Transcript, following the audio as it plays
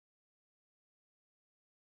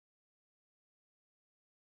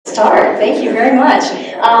Start. Thank you very much.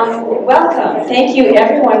 Welcome. Thank you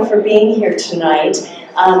everyone for being here tonight.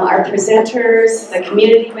 Our presenters, the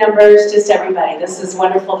community members, just everybody. This is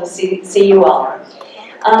wonderful to see you all.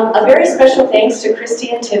 A very special thanks to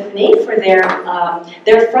Christy and Tiffany for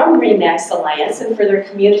they're from RE/MAX Alliance and for their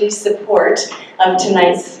community support of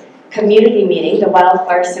tonight's community meeting, the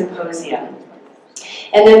Wildfire Symposium.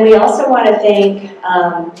 And then we also want to thank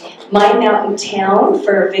My Mountain Town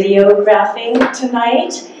for videographing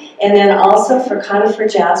tonight, and then also for Conifer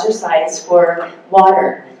Jazzercise for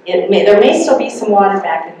water. There may still be some water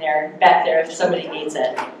back there if somebody needs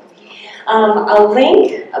it. A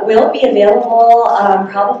link will be available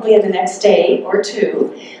probably in the next day or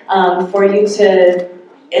two for you to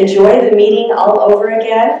enjoy the meeting all over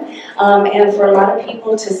again, and for a lot of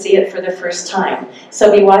people to see it for the first time.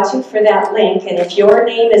 So be watching for that link, and if your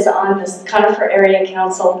name is on this Conifer Area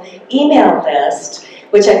Council email list,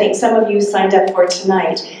 which I think some of you signed up for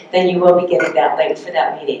tonight, then you will be getting that link for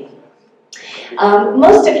that meeting.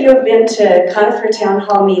 Most of you have been to Conifer Town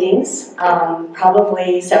Hall meetings,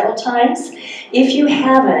 probably several times. If you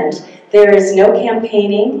haven't, there is no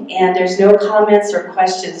campaigning and there's no comments or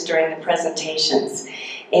questions during the presentations.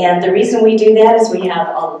 And the reason we do that is we have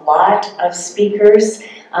a lot of speakers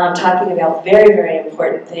talking about very, very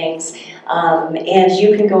important things, and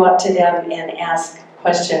you can go up to them and ask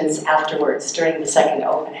questions afterwards during the second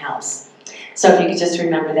open house. So if you could just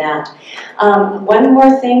remember that. One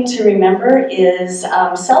more thing to remember is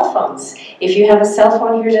cell phones. If you have a cell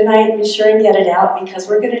phone here tonight, be sure and get it out because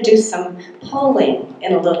we're going to do some polling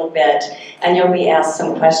in a little bit and you'll be asked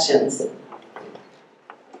some questions.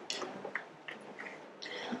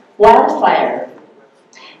 Wildfire.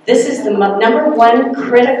 This is the #1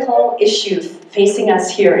 critical issue facing us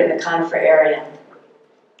here in the Conifer area.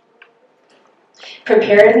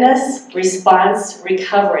 Preparedness, response,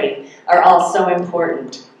 recovery are all so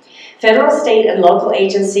important. Federal, state, and local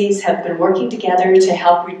agencies have been working together to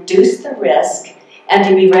help reduce the risk and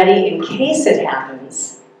to be ready in case it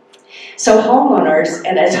happens. So homeowners,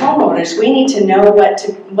 and as homeowners, we need to know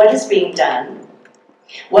what is being done,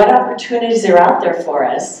 what opportunities are out there for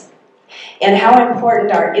us, and how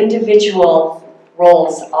important our individual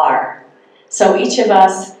roles are. So each of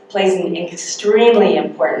us plays an extremely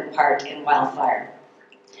important part in wildfire.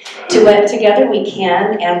 Together we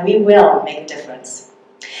can and we will make a difference.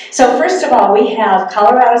 So first of all, we have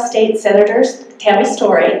Colorado State Senator Tammy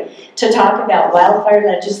Story to talk about wildfire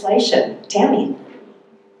legislation. Tammy.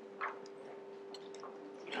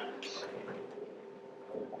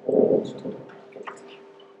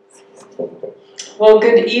 Well,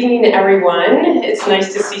 good evening, everyone. It's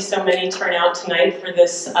nice to see so many turn out tonight for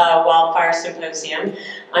this Wildfire Symposium.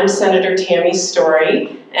 I'm Senator Tammy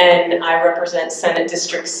Story, and I represent Senate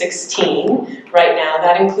District 16 right now.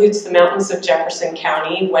 That includes the mountains of Jefferson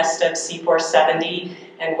County, west of C-470,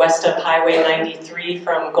 and west of Highway 93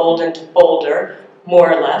 from Golden to Boulder,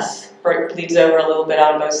 more or less. It bleeds over a little bit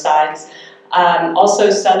on both sides.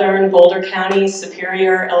 Also southern Boulder County,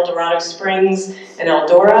 Superior, El Dorado Springs, and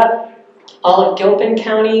Eldora. All of Gilpin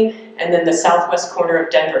County, and then the southwest corner of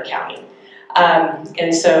Denver County.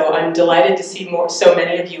 And so I'm delighted to see so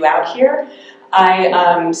many of you out here.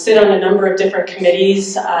 I sit on a number of different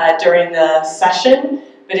committees during the session,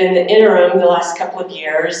 but in the interim, the last couple of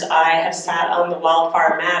years, I have sat on the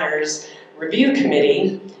Wildfire Matters Review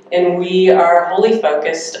Committee, and we are wholly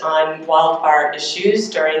focused on wildfire issues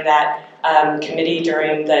during that committee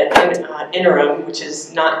during the interim, which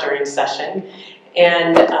is not during session.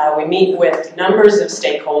 And we meet with numbers of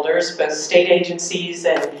stakeholders, both state agencies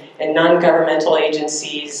and non-governmental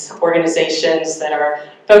agencies, organizations that are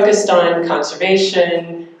focused on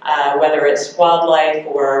conservation, whether it's wildlife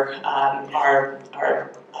or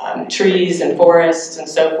our trees and forests and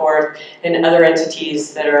so forth, and other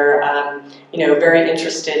entities that are very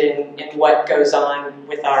interested in what goes on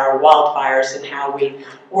with our wildfires and how we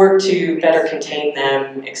work to better contain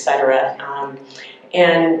them, etc.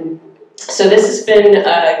 So this has been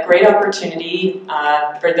a great opportunity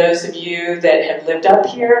for those of you that have lived up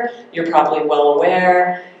here. You're probably well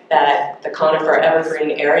aware that the Conifer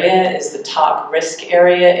Evergreen area is the top risk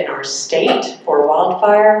area in our state for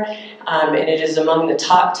wildfire, and it is among the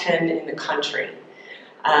top 10 in the country.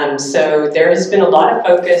 So there has been a lot of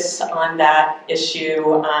focus on that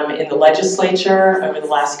issue in the legislature over the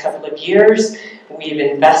last couple of years. We've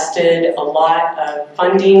invested a lot of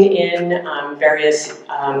funding in various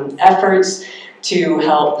efforts to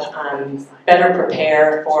help better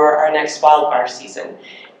prepare for our next wildfire season.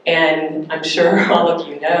 And I'm sure all of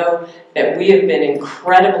you know that we have been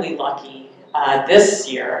incredibly lucky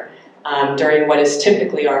this year during what is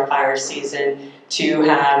typically our fire season to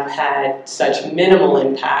have had such minimal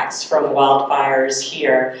impacts from wildfires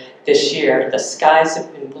here this year. The skies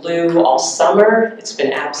have been blue all summer. It's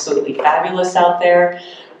been absolutely fabulous out there,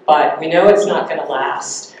 but we know it's not going to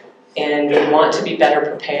last. And we want to be better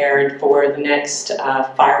prepared for the next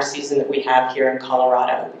fire season that we have here in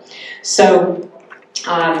Colorado. So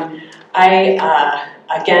again,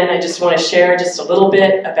 I just want to share just a little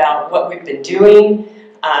bit about what we've been doing.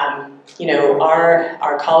 You know,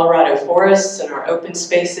 our Colorado forests and our open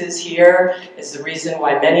spaces here is the reason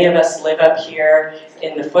why many of us live up here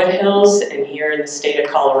in the foothills and here in the state of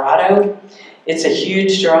Colorado. It's a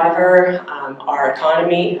huge driver. Our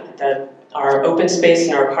economy, our open space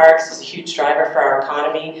and our parks is a huge driver for our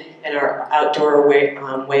economy and our outdoor way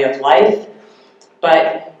of life.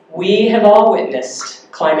 But we have all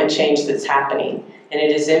witnessed climate change that's happening, and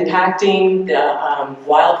it is impacting the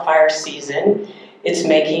wildfire season. It's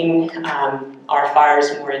making our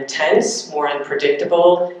fires more intense, more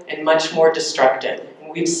unpredictable, and much more destructive.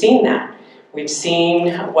 And we've seen that. We've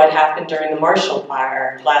seen what happened during the Marshall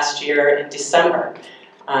Fire last year in December.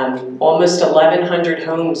 Almost 1,100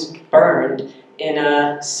 homes burned in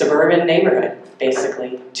a suburban neighborhood,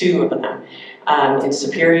 basically, 2 of them, in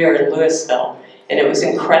Superior and Louisville. And it was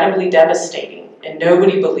incredibly devastating. And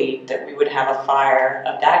nobody believed that we would have a fire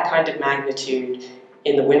of that kind of magnitude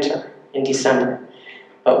in the winter, in December.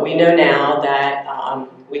 But we know now that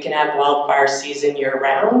we can have wildfire season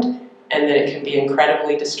year-round, and that it can be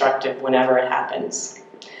incredibly destructive whenever it happens.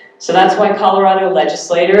 So that's why Colorado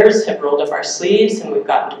legislators have rolled up our sleeves, and we've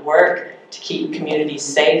gotten to work to keep communities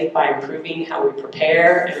safe by improving how we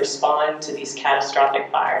prepare and respond to these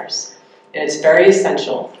catastrophic fires. And it's very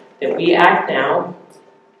essential that we act now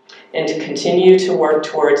and to continue to work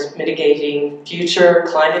towards mitigating future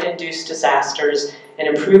climate-induced disasters and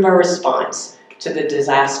improve our response to the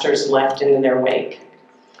disasters left in their wake.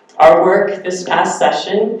 Our work this past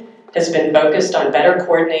session has been focused on better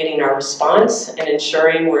coordinating our response and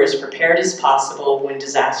ensuring we're as prepared as possible when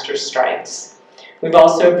disaster strikes. We've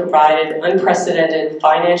also provided unprecedented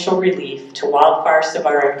financial relief to wildfire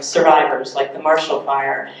survivors like the Marshall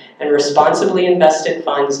Fire and responsibly invested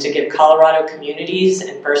funds to give Colorado communities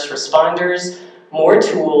and first responders more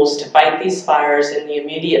tools to fight these fires in the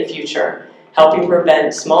immediate future, helping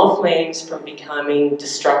prevent small flames from becoming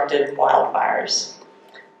destructive wildfires.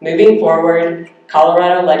 Moving forward,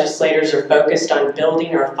 Colorado legislators are focused on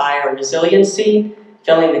building our fire resiliency,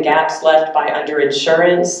 filling the gaps left by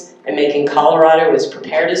underinsurance, and making Colorado as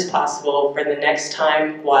prepared as possible for the next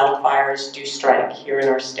time wildfires do strike here in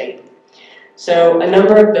our state. So a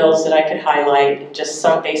number of bills that I could highlight, just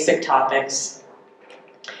some basic topics.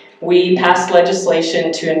 We passed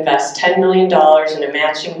legislation to invest $10 million in a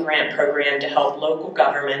matching grant program to help local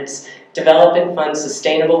governments develop and fund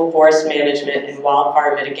sustainable forest management and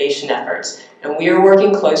wildfire mitigation efforts. And we are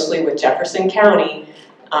working closely with Jefferson County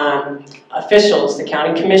officials, the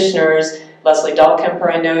county commissioners. Lesley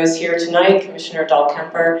Dahlkemper, I know, is here tonight, Commissioner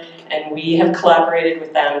Dahlkemper, and we have collaborated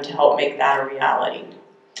with them to help make that a reality.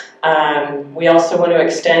 We also want to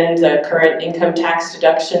extend the current income tax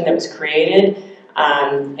deduction that was created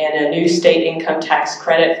and a new state income tax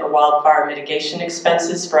credit for wildfire mitigation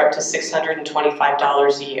expenses for up to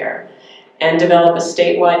 $625 a year, and develop a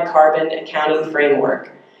statewide carbon accounting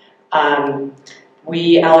framework.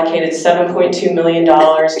 We allocated $7.2 million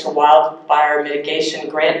to wildfire mitigation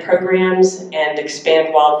grant programs and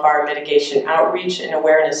expand wildfire mitigation outreach and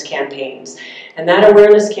awareness campaigns. And that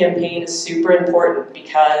awareness campaign is super important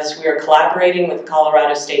because we are collaborating with the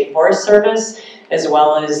Colorado State Forest Service, as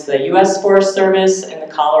well as the U.S. Forest Service and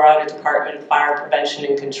the Colorado Department of Fire Prevention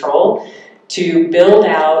and Control to build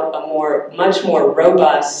out a much more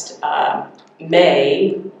robust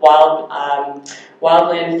May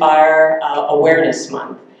Wildland Fire Awareness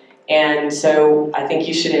Month. And so I think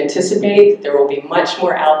you should anticipate there will be much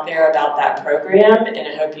more out there about that program, and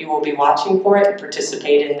I hope you will be watching for it and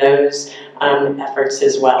participate in those efforts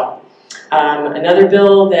as well. Another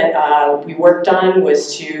bill that we worked on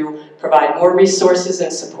was to provide more resources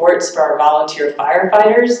and supports for our volunteer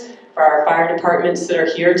firefighters, for our fire departments that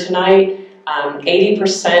are here tonight.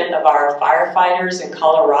 80% of our firefighters in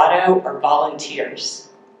Colorado are volunteers.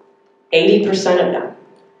 80% of them.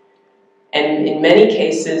 And in many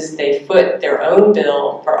cases, they foot their own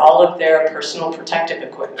bill for all of their personal protective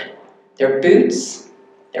equipment. Their boots,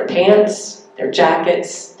 their pants, their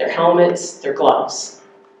jackets, their helmets, their gloves.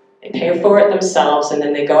 They pay for it themselves, and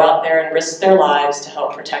then they go out there and risk their lives to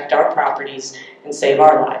help protect our properties and save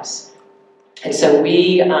our lives. And so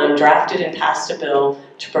we drafted and passed a bill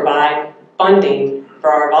to provide funding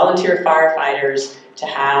for our volunteer firefighters to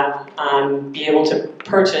have, be able to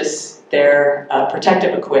purchase their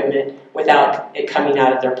protective equipment without it coming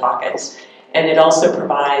out of their pockets. And it also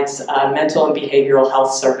provides mental and behavioral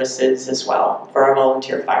health services as well for our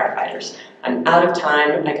volunteer firefighters. I'm out of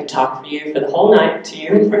time. I could talk to you for the whole night,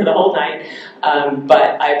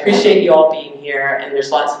 but I appreciate you all being here, and there's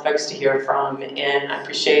lots of folks to hear from, and I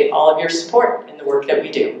appreciate all of your support in the work that we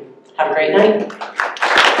do. Have a great night.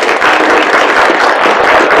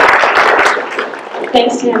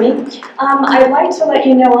 Thanks, Tammy. I'd like to let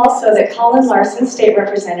you know also that Colin Larson, State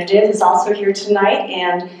Representative, is also here tonight,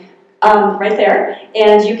 and right there,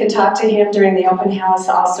 and you can talk to him during the open house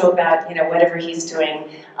also about whatever he's doing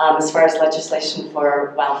as far as legislation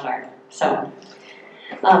for wildfire. So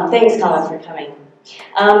thanks, Colin, for coming.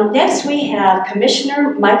 Next we have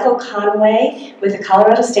Commissioner Michael Conway with the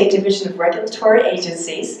Colorado State Division of Regulatory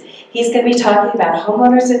Agencies. He's going to be talking about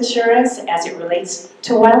homeowners insurance as it relates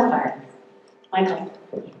to wildfire. Michael.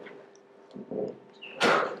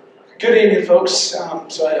 Good evening, folks.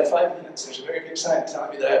 So I have 5 minutes. There's a very big sign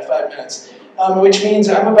telling me that I have 5 minutes, which means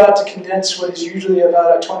I'm about to condense what is usually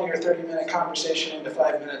about a 20 or 30-minute conversation into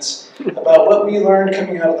 5 minutes about what we learned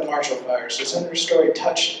coming out of the Marshall Fire. So Senator Story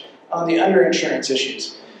touched on the underinsurance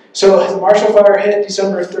issues. So the Marshall Fire hit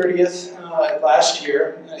December 30th last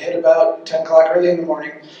year, and it hit about 10 o'clock early in the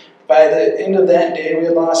morning. By the end of that day, we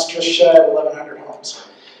had lost just shy of 1,100 homes.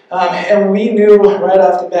 And we knew right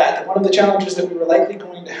off the bat that one of the challenges that we were likely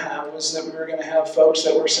going to have was that we were going to have folks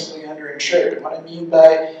that were simply underinsured. And what I mean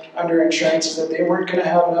by underinsurance is that they weren't going to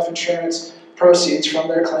have enough insurance proceeds from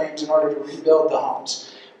their claims in order to rebuild the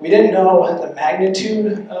homes. We didn't know the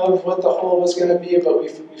magnitude of what the hole was going to be, but we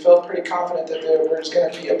felt pretty confident that there was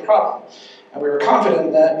going to be a problem. And we were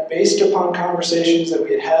confident that based upon conversations that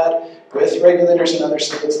we had had with regulators in other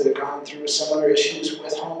states that had gone through similar issues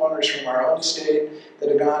with homeowners from our own state that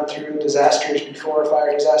had gone through disasters before,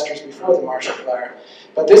 fire disasters before the Marshall Fire.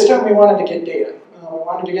 But this time we wanted to get data. We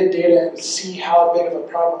wanted to get data and see how big of a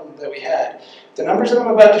problem that we had. The numbers that I'm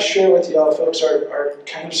about to share with y'all folks are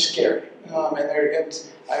kind of scary. And I'm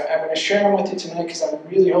going to share them with you tonight because I'm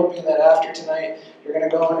really hoping that after tonight you're going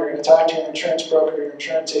to go and you're going to talk to your insurance broker, your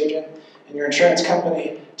insurance agent, and your insurance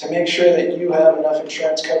company to make sure that you have enough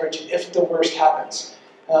insurance coverage if the worst happens.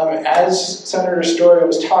 As Senator Story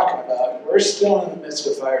was talking about, we're still in the midst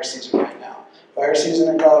of fire season right now. Fire season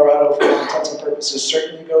in Colorado, for all intents and purposes,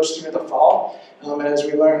 certainly goes through the fall, and as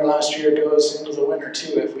we learned last year, it goes into the winter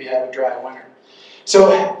too if we have a dry winter.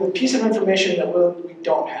 So the piece of information that we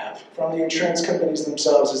don't have from the insurance companies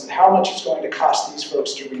themselves is how much it's going to cost these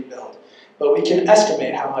folks to rebuild. But we can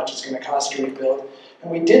estimate how much it's going to cost to rebuild. And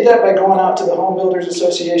we did that by going out to the home builders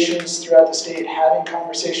associations throughout the state, having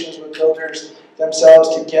conversations with builders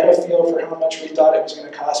themselves to get a feel for how much we thought it was going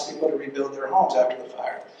to cost people to rebuild their homes after the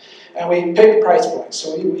fire. And we picked price points.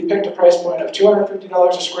 So we picked a price point of $250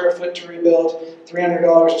 a square foot to rebuild,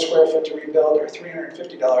 $300 a square foot to rebuild, or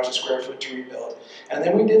 $350 a square foot to rebuild. And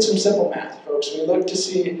then we did some simple math, folks. We looked to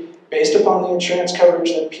see, based upon the insurance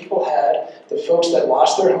coverage that people had, the folks that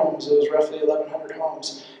lost their homes, it was roughly 1,100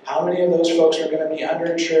 homes, how many of those folks were going to be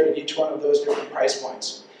underinsured at each one of those different price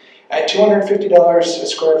points. At $250 a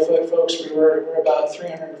square foot, folks, we're about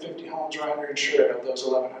 350 homes were underinsured of those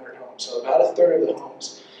 1,100 homes, so about a third of the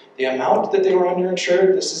homes. The amount that they were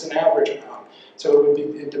underinsured, this is an average amount, so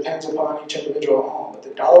it depends upon each individual home, but the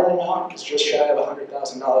dollar amount is just shy of $100,000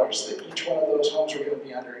 that each one of those homes were going to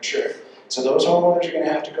be underinsured. So those homeowners are going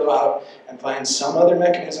to have to go out and find some other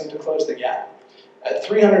mechanism to close the gap. At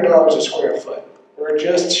 $300 a square foot, we're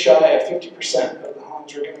just shy of 50% of the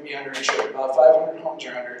homes are going to be underinsured. About 500 homes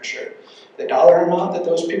are underinsured. The dollar amount that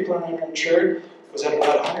those people are underinsured was at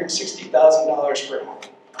about $160,000 per home.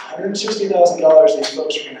 $160,000 these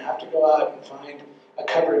folks are going to have to go out and find a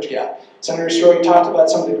coverage gap. Senator Story talked about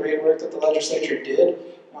some of the great work that the legislature did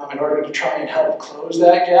in order to try and help close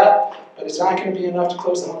that gap, but it's not going to be enough to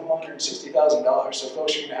close the home $160,000. So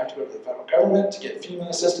folks are going to have to go to the federal government to get FEMA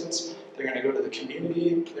assistance. They're going to go to the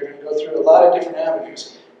community. They're going to go through a lot of different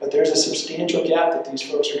avenues. But there's a substantial gap that these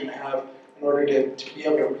folks are going to have in order to be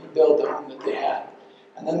able to rebuild the home that they had.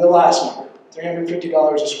 And then the last number,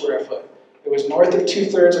 $350 a square foot. It was north of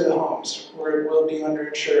 2/3 of the homes where it will be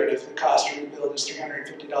underinsured if the cost to rebuild is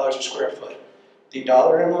 $350 a square foot. The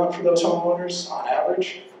dollar amount for those homeowners, on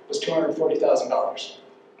average, was $240,000.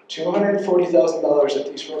 $240,000 that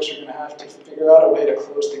these folks are going to have to figure out a way to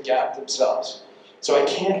close the gap themselves. So I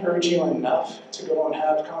can't urge you enough to go and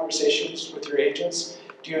have conversations with your agents.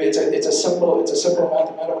 It's a simple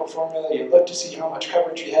mathematical formula. You look to see how much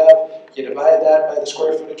coverage you have. You divide that by the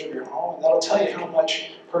square footage of your home, and that'll tell you how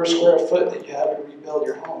much per square foot that you have to rebuild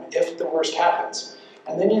your home if the worst happens.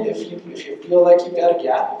 And then if you feel like you've got a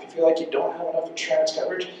gap, if you feel like you don't have enough insurance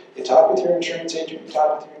coverage, you talk with your insurance agent, you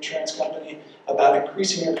talk with your insurance company about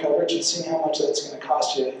increasing your coverage and seeing how much that's going to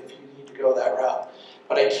cost you if you need to go that route.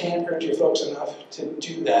 But I can't urge you folks enough to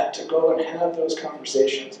do that, to go and have those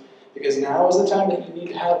conversations, because now is the time that you need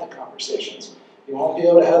to have the conversations. You won't be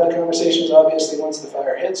able to have the conversations, obviously, once the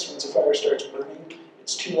fire hits, once the fire starts burning.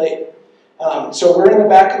 It's too late. So we're in the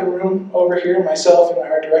back of the room over here, myself and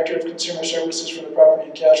our Director of Consumer Services for the Property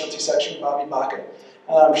and Casualty section, Bobby Baca.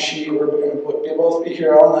 We're going to both be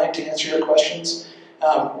here all night to answer your questions.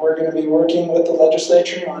 We're going to be working with the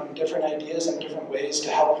legislature on different ideas and different ways to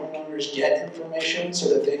help homeowners get information so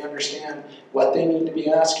that they understand what they need to be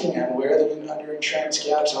asking and where the underinsurance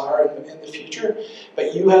gaps are in the future.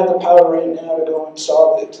 But you have the power right now to go and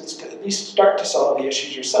solve it, to at least start to solve the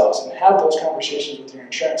issues yourselves and have those conversations with your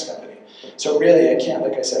insurance company. So really, I can't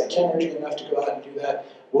urge you enough to go out and do that.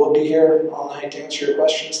 We'll be here all night to answer your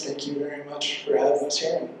questions. Thank you very much for having us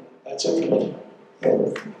here. And that's it for me.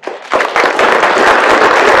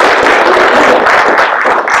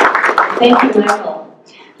 Thank you, Michael.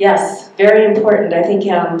 Yes, very important. I think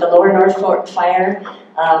the Lower North Fork fire,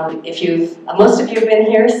 most of you have been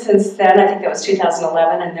here since then. I think that was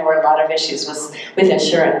 2011, and there were a lot of issues with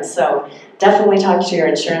insurance. So definitely talk to your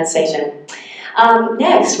insurance agent.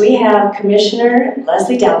 Next, we have Commissioner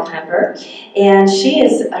Lesley Dahlkemper, and she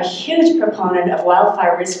is a huge proponent of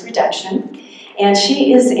wildfire risk reduction, and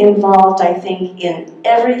she is involved, I think, in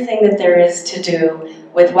everything that there is to do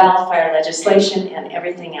with wildfire legislation and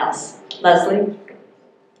everything else. Lesley?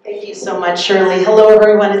 Thank you so much, Shirley. Hello,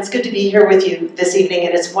 everyone. It's good to be here with you this evening,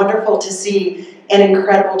 and it's wonderful to see an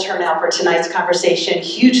incredible turnout for tonight's conversation.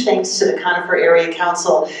 Huge thanks to the Conifer Area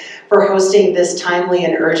Council for hosting this timely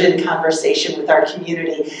and urgent conversation with our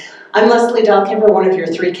community. I'm Lesley Dahlkemper, one of your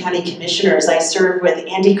 3 county commissioners. I serve with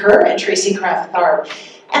Andy Kerr and Tracy Kraft Tharp.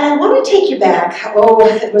 And I want to take you back,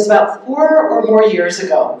 it was about 4 or more years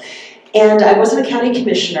ago. And I wasn't a county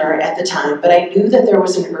commissioner at the time, but I knew that there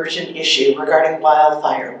was an urgent issue regarding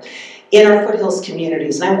wildfire in our foothills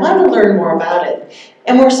communities, and I wanted to learn more about it.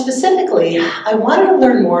 And more specifically, I wanted to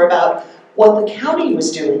learn more about what the county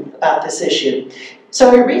was doing about this issue.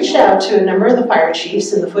 So I reached out to a number of the fire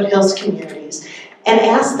chiefs in the foothills communities and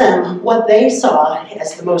asked them what they saw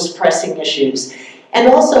as the most pressing issues. And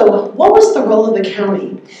also, what was the role of the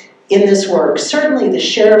county in this work? Certainly the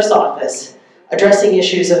sheriff's office addressing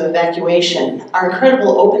issues of evacuation, our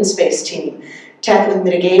incredible open space team tackling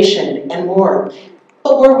mitigation and more.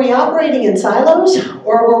 But were we operating in silos,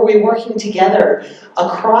 or were we working together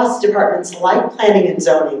across departments like planning and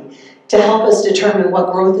zoning to help us determine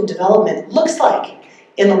what growth and development looks like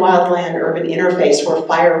in the wildland-urban interface where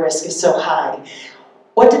fire risk is so high?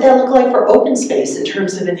 What did that look like for open space in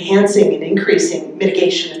terms of enhancing and increasing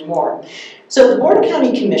mitigation and more? So the Board of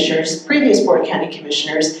County Commissioners, previous Board of County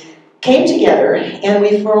Commissioners, came together and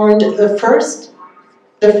we formed the first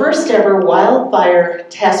ever wildfire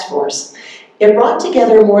task force. It brought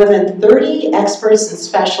together more than 30 experts and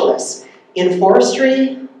specialists in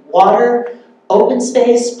forestry, water, open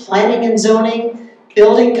space, planning and zoning,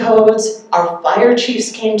 building codes. Our fire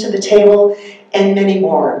chiefs came to the table, and many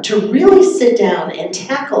more, to really sit down and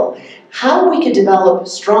tackle how we could develop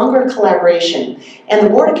stronger collaboration. And the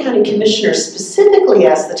Board of County Commissioners specifically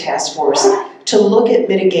asked the task force to look at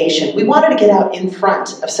mitigation. We wanted to get out in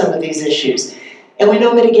front of some of these issues. And we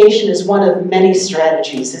know mitigation is one of many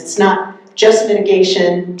strategies. It's not just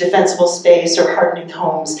mitigation, defensible space, or hardening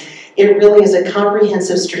homes. It really is a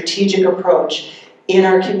comprehensive strategic approach in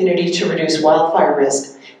our community to reduce wildfire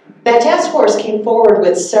risk. That task force came forward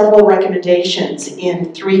with several recommendations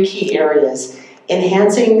in 3 key areas: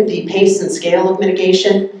 enhancing the pace and scale of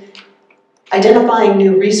mitigation, identifying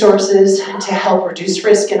new resources to help reduce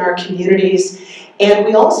risk in our communities, and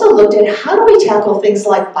we also looked at how do we tackle things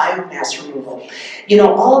like biomass removal. You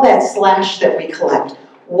know, all of that slash that we collect,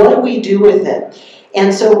 what do we do with it?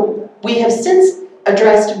 And so we have since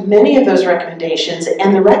addressed many of those recommendations,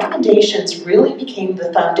 and the recommendations really became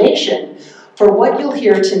the foundation for what you'll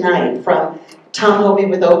hear tonight from Tom Hoby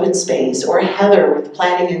with Open Space, or Heather with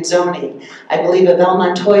Planning and Zoning. I believe Abel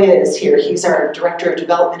Montoya is here. He's our Director of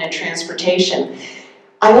Development and Transportation.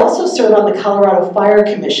 I also serve on the Colorado Fire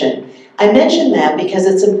Commission. I mention that because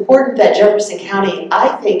it's important that Jefferson County, I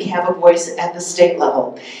think, have a voice at the state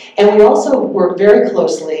level. And we also work very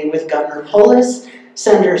closely with Governor Polis,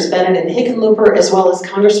 Senators Bennett and Hickenlooper, as well as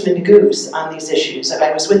Congressman Goose on these issues.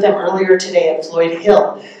 I was with them earlier today at Floyd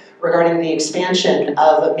Hill regarding the expansion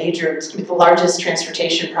of the largest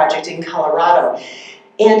transportation project in Colorado.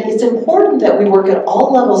 And it's important that we work at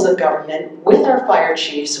all levels of government with our fire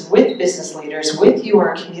chiefs, with business leaders, with you,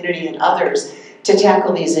 our community, and others, to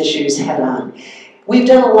tackle these issues head on. We've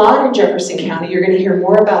done a lot in Jefferson County. You're going to hear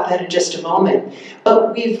more about that in just a moment.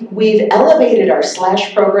 But we've elevated our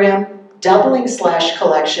slash program, doubling slash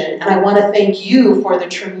collection, and I want to thank you for the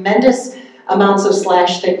tremendous amounts of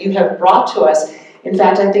slash that you have brought to us. In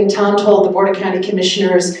fact, I think Tom told the Board of County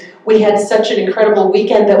Commissioners we had such an incredible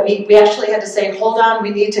weekend that we actually had to say, hold on,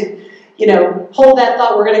 we need to, hold that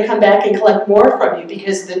thought, we're going to come back and collect more from you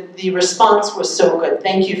because the response was so good.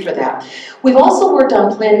 Thank you for that. We've also worked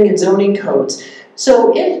on planning and zoning codes.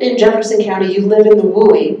 So if in Jefferson County you live in the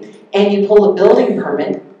WUI and you pull a building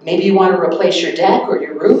permit, maybe you want to replace your deck or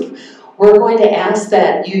your roof, we're going to ask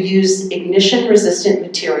that you use ignition-resistant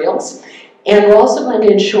materials. And we're also going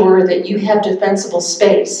to ensure that you have defensible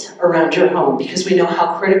space around your home because we know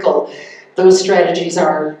how critical those strategies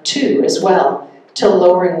are too, as well, to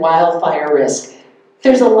lowering wildfire risk.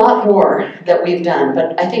 There's a lot more that we've done,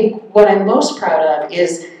 but I think what I'm most proud of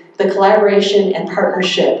is the collaboration and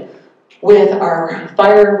partnership with our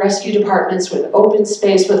fire rescue departments, with open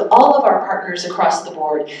space, with all of our partners across the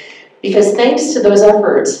board. Because thanks to those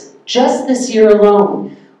efforts, just this year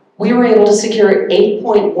alone, we were able to secure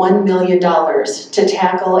 $8.1 million to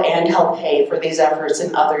tackle and help pay for these efforts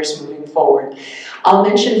and others moving forward. I'll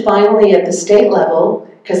mention finally at the state level,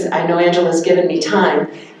 because I know Angela's given me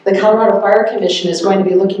time, the Colorado Fire Commission is going to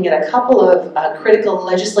be looking at a couple of critical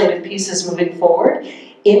legislative pieces moving forward,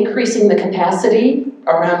 increasing the capacity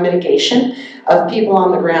around mitigation of people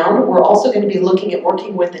on the ground. We're also going to be looking at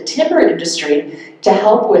working with the timber industry to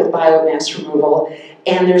help with biomass removal,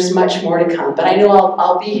 and there's much more to come. But I know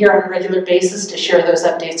I'll be here on a regular basis to share those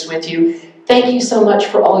updates with you. Thank you so much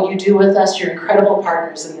for all you do with us. You're incredible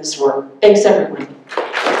partners in this work. Thanks, everyone.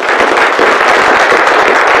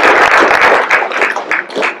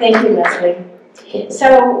 Thank you, Lesley.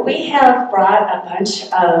 So we have brought a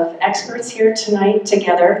bunch of experts here tonight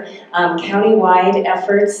together, county-wide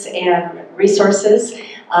efforts and resources.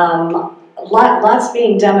 Lots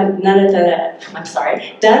being done done at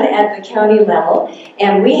the county level.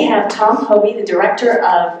 And we have Tom Hoby, the Director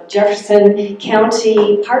of Jefferson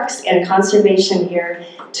County Parks and Conservation here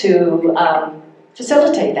to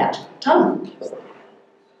facilitate that. Tom.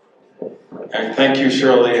 And thank you,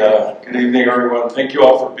 Shirley. Good evening, everyone. Thank you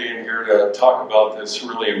all for being here to talk about this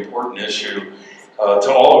really important issue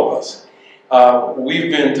to all of us.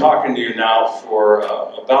 We've been talking to you now for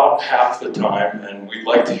about half the time, and we'd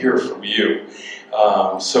like to hear from you.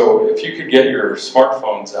 So if you could get your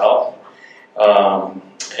smartphones out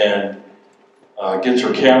and get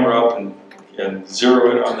your camera up and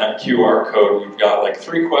zero in on that QR code. We've got like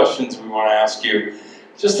 3 questions we want to ask you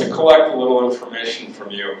just to collect a little information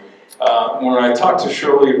from you. When I talked to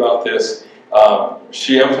Shirley about this,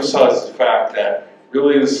 she emphasized the fact that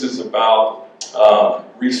really this is about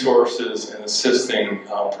resources and assisting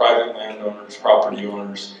private landowners, property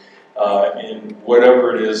owners, in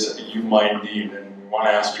whatever it is that you might need. And we want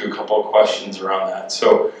to ask you a couple of questions around that.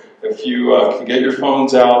 So if you can get your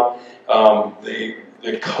phones out,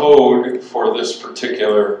 the code for this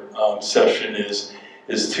particular session is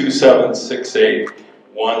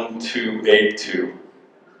 2768-1282.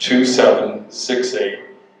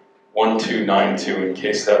 2768-1292, in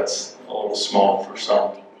case that's a little small for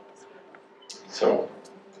some. So,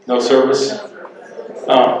 no service?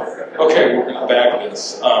 Okay, we're gonna bag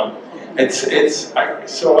this.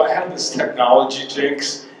 So I have this technology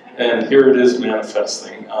jinx, and here it is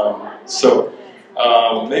manifesting.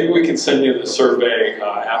 Maybe we can send you the survey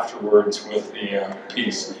afterwards with the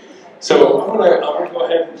piece. So I'm gonna go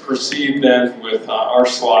ahead and proceed then with our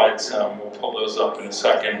slides. We'll pull those up in a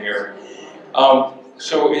second here.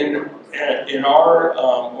 So in our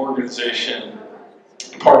organization,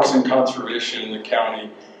 Parks and Conservation in the county,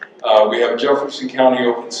 we have Jefferson County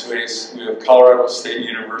Open Space, we have Colorado State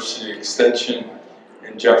University Extension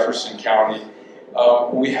in Jefferson County.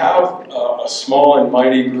 We have a small and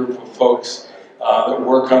mighty group of folks that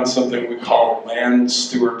work on something we call land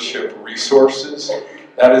stewardship resources.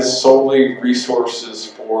 That is solely resources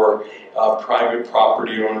for private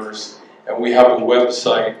property owners. And we have a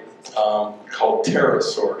website called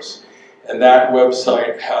TerraSource. And that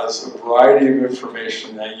website has a variety of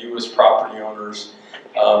information that you as property owners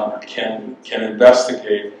can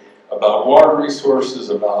investigate about water resources,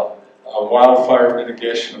 about wildfire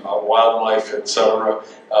mitigation, about wildlife, etc.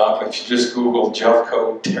 If you just Google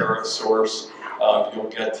Jeffco TerraSource, you'll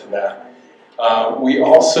get to that. We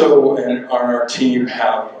also, on our team,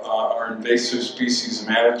 have our invasive species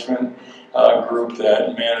management group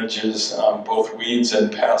that manages both weeds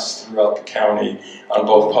and pests throughout the county on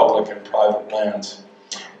both public and private lands.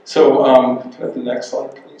 So, can I have the next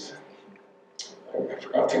slide, please? I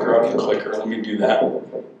forgot to grab the clicker. Let me do that.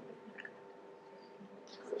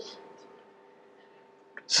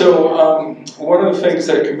 So one of the things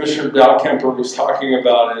that Commissioner Dahlkemper was talking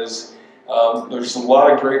about is there's a lot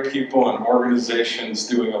of great people and organizations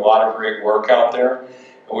doing a lot of great work out there.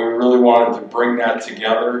 And we really wanted to bring that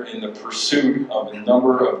together in the pursuit of a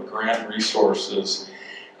number of grant resources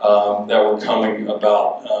that were coming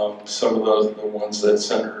about. Some of those, the ones that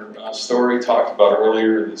Senator Story talked about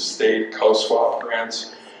earlier, the state COSWAP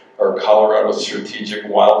grants, or Colorado Strategic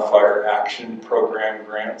Wildfire Action Program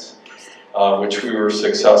grants, which we were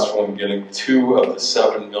successful in getting 2 of the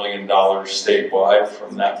 $7 million statewide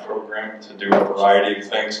from that program to do a variety of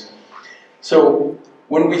things. So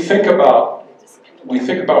when we think about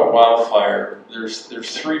wildfire, there's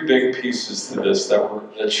 3 big pieces to this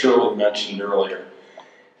that Shirley mentioned earlier,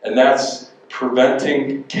 and that's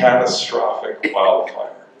preventing catastrophic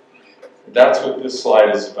wildfire. That's what this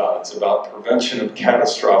slide is about. It's about prevention of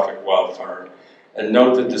catastrophic wildfire. And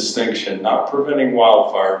note the distinction, not preventing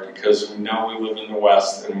wildfire because we know we live in the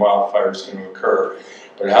West and wildfire is going to occur,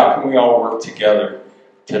 but how can we all work together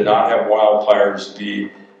to not have wildfires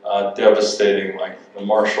be devastating like the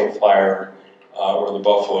Marshall Fire or the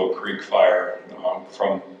Buffalo Creek Fire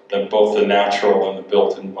from both the natural and the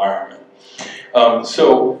built environment.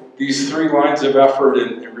 So these 3 lines of effort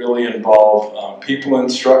really involve people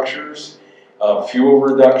and structures, fuel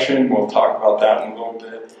reduction, we'll talk about that in a little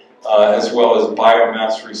bit, as well as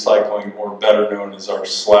biomass recycling, or better known as our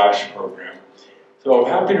SLASH program. So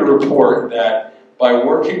I'm happy to report that by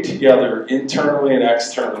working together internally and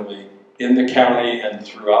externally in the county and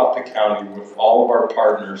throughout the county with all of our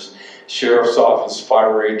partners, Sheriff's Office,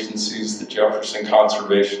 fire agencies, the Jefferson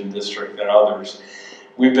Conservation District, and others,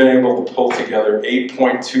 we've been able to pull together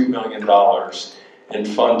 $8.2 million in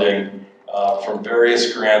funding from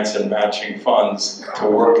various grants and matching funds to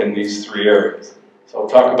work in these 3 areas. So I'll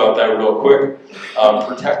talk about that real quick.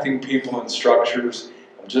 Protecting people and structures.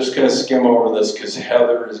 I'm just going to skim over this because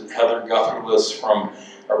Heather Gutherless from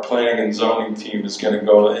our planning and zoning team is going to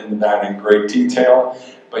go into that in great detail.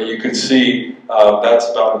 But you can see that's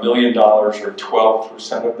about $1 million, or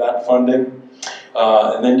 12% of that funding.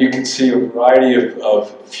 And then you can see a variety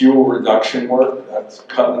of fuel reduction work. That's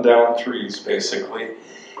cutting down trees, basically.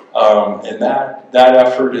 And that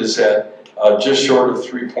effort is at just short of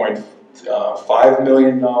 $3.5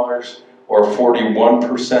 million, or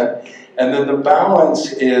 41%. And then the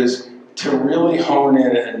balance is to really hone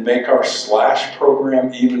in and make our SLASH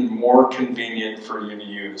program even more convenient for you to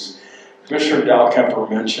use. Commissioner Dahlkemper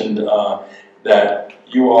mentioned that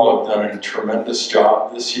you all have done a tremendous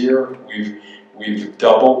job this year. We've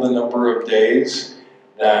doubled the number of days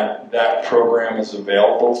that program is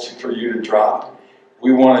available for you to drop.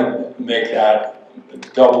 We want to make that,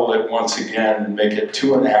 double it once again and make it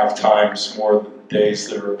 2.5 times more days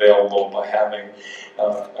that are available by having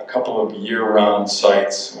a couple of year-round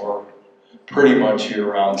sites, or pretty much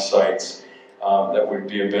year-round sites that would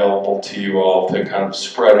be available to you all to kind of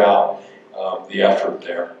spread out the effort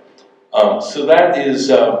there. So that is,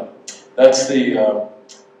 that's the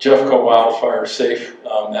Jeffco Wildfire Safe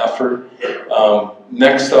effort.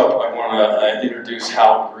 Next up, I want to introduce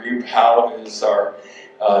Hal Grieb. Hal is our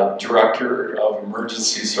Director of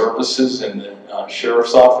Emergency Services in the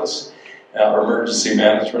Sheriff's Office, or Emergency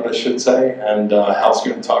Management, I should say. And Hal's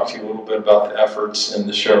going to talk to you a little bit about the efforts in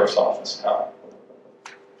the Sheriff's Office. Hal.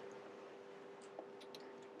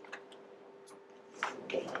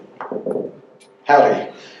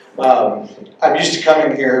 Howdy. I'm used to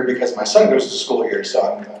coming here because my son goes to school here, so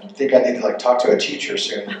I think I need to talk to a teacher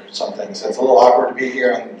soon or something. So it's a little awkward to be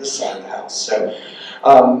here on this side of the house. So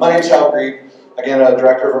my name's Hal Grieb. Again,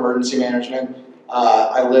 Director of Emergency Management.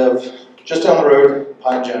 I live just down the road,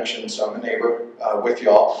 Pine Junction, so I'm a neighbor with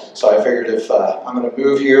y'all. So I figured if I'm going to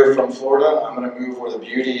move here from Florida, I'm going to move where the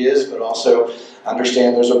beauty is, but also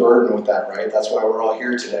understand there's a burden with that, right? That's why we're all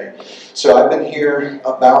here today. So I've been here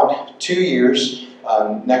about 2 years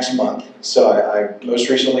next month. So I most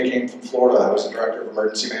recently came from Florida. I was the Director of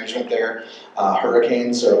Emergency Management there.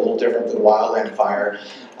 Hurricanes are a little different than wildland fire,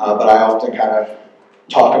 but I often kind of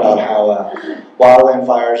talk about how wildland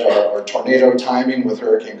fires are tornado timing with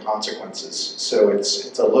hurricane consequences. So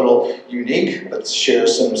it's a little unique, but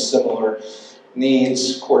shares some similar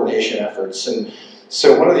needs, coordination efforts. And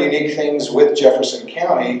so one of the unique things with Jefferson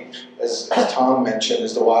County, as Tom mentioned,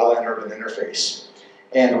 is the Wildland Urban Interface.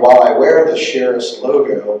 And while I wear the Sheriff's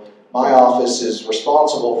logo, my office is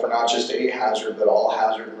responsible for not just a hazard, but all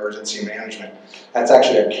hazard emergency management. That's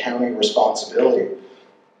actually a county responsibility.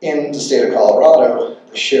 In the state of Colorado,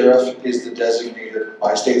 the sheriff is the designated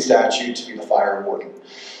by state statute to be the fire warden.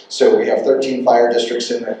 So we have 13 fire districts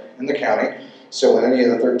in the county. So when any of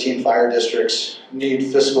the 13 fire districts need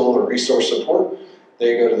fiscal or resource support,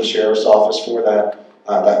 they go to the sheriff's office for that.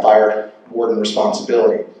 that fire warden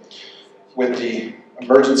responsibility. With the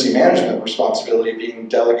emergency management responsibility being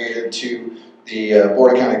delegated to the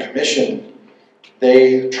Board of County Commission,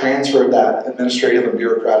 they transferred that administrative and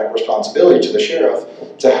bureaucratic responsibility to the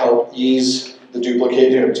sheriff to help ease the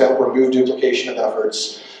duplication, to help remove duplication of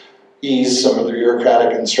efforts, ease some of the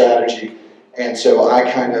bureaucratic and strategy. And so I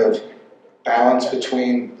kind of balance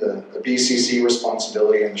between the BCC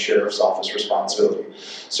responsibility and the sheriff's office responsibility.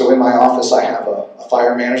 So in my office I have a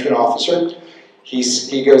fire management officer.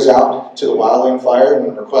 He goes out to the wildland fire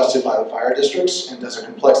when requested by the fire districts and does a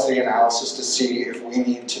complexity analysis to see if we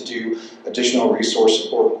need to do additional resource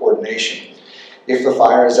support coordination. If the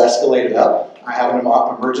fire is escalated up, I have an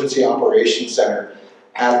emergency operations center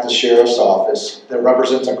at the sheriff's office that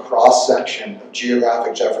represents a cross-section of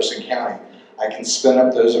geographic Jefferson County. I can spin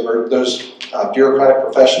up those bureaucratic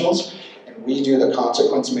professionals, and we do the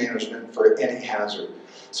consequence management for any hazard.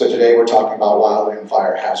 So today we're talking about wildland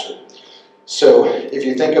fire hazard. So if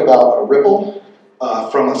you think about a ripple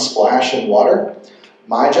from a splash in water,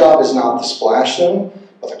 my job is not the splash zone,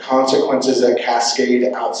 but the consequences that cascade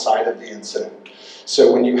outside of the incident.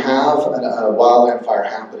 So when you have a wildland fire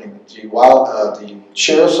happening, the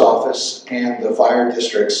sheriff's office and the fire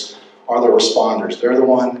districts are the responders. They're the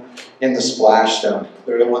one in the splash zone.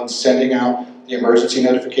 They're the ones sending out the emergency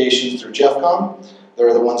notifications through Jeffco.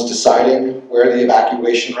 They're the ones deciding where the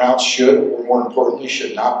evacuation routes should, or more importantly,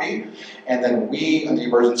 should not be. And then we, in the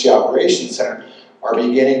Emergency Operations Center, are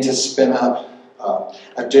beginning to spin up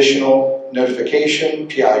additional notification,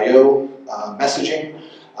 PIO messaging,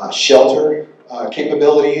 shelter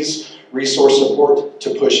capabilities, resource support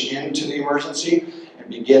to push into the emergency and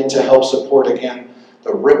begin to help support, again,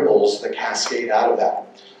 the ripples that cascade out of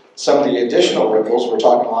that. Some of the additional ripples, we're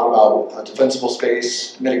talking a lot about defensible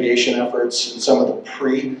space, mitigation efforts, and some of the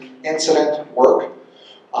pre-incident work.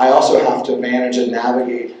 I also have to manage and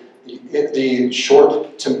navigate the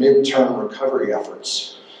short to mid-term recovery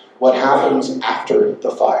efforts. What happens after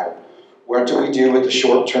the fire? What do we do with the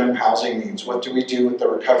short-term housing needs? What do we do with the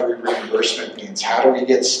recovery reimbursement needs? How do we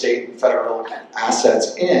get state and federal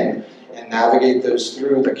assets in and navigate those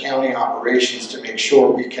through the county operations to make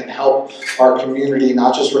sure we can help our community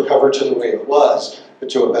not just recover to the way it was, but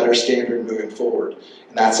to a better standard moving forward.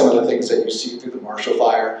 And that's some of the things that you see through the Marshall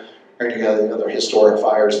Fire or any other historic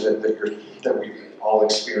fires that we've all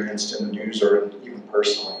experienced in the news or even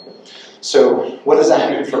personally. So what does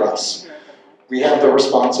that mean for us? We have the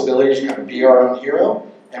responsibility to kind of be our own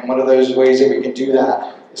hero, and one of those ways that we can do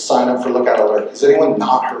that is sign up for Lookout Alert. Has anyone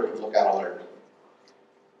not heard of Lookout Alert?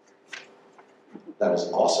 That is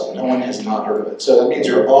awesome. No one has not heard of it. So that means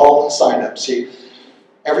you're all signed up. See,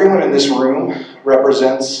 everyone in this room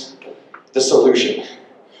represents the solution.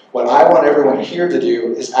 What I want everyone here to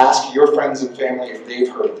do is ask your friends and family if they've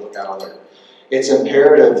heard of Lookout Alert. It's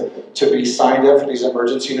imperative to be signed up for these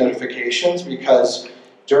emergency notifications because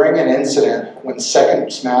during an incident, when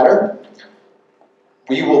seconds matter,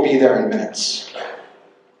 we will be there in minutes.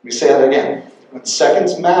 Let me say that again. When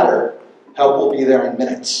seconds matter, help will be there in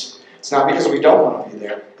minutes. It's not because we don't want to be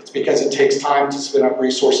there. It's because it takes time to spin up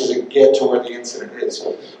resources and get to where the incident is.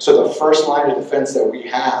 So the first line of defense that we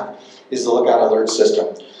have is the Lookout Alert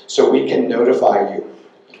system. So we can notify you.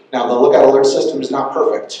 Now the Lookout Alert system is not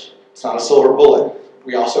perfect. It's not a silver bullet.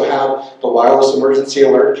 We also have the wireless emergency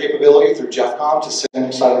alert capability through Jeffco to send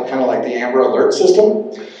inside kind of like the Amber Alert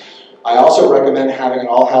system. I also recommend having an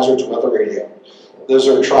all hazards weather radio. Those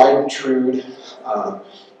are tried and true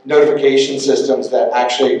notification systems that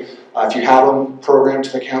actually, if you have them programmed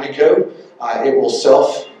to the county code, it will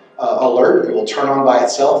self-alert, it will turn on by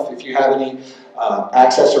itself. If you have any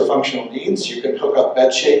access or functional needs, you can hook up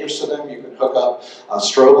bed shakers to them, you can hook up a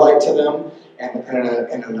strobe light to them, and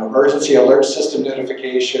in an emergency alert system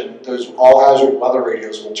notification, those all-hazard weather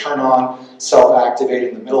radios will turn on, self-activate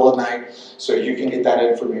in the middle of the night, so you can get that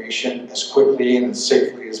information as quickly and as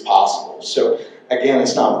safely as possible. So again,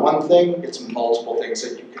 it's not one thing, it's multiple things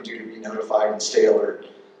that you can do to be notified and stay alert.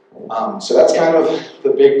 So that's kind of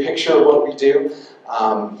the big picture of what we do.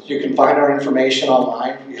 You can find our information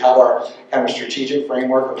online. We have our kind of strategic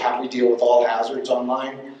framework of how we deal with all hazards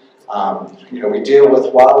online. We deal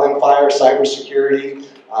with wildland fire, cybersecurity,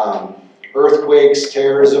 earthquakes,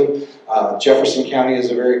 terrorism. Jefferson County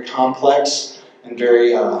is a very complex and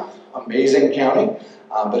very amazing county.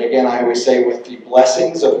 But again, I always say with the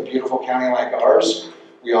blessings of a beautiful county like ours,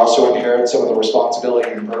 we also inherit some of the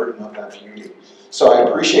responsibility and burden of that beauty. So I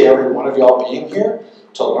appreciate every one of y'all being here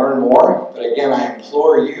to learn more. But again, I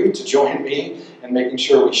implore you to join me in making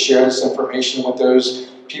sure we share this information with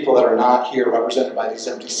those people that are not here represented by these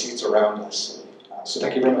empty seats around us. So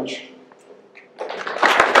thank you very much.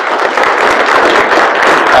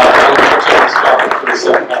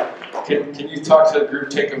 So, can you talk to the group,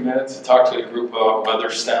 take a minute to talk to the group about weather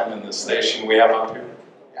stem and the station we have up here?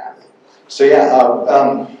 Yeah.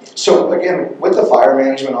 So so again, with the Fire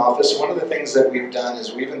Management Office, one of the things that we've done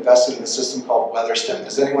is we've invested in a system called WeatherStem.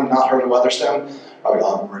 Has anyone not heard of WeatherStem? Probably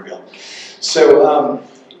I'll reveal. So,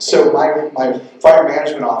 so my Fire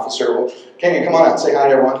Management Officer, well, Kenyon, come on out, say hi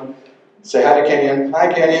to everyone. Say hi to Kenyon.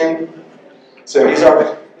 Hi, Kenyon. So he's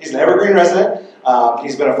an Evergreen resident.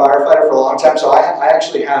 He's been a firefighter for a long time. So I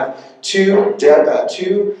actually have two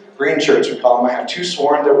green shirts, we call them. I have two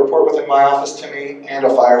sworn that report within my office to me and a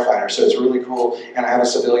firefighter. So it's really cool. And I have a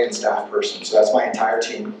civilian staff person. So that's my entire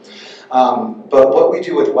team. But what we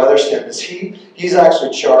do with WeatherStem is he's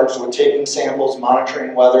actually charged with taking samples,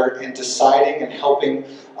 monitoring weather, and deciding and helping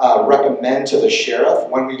recommend to the sheriff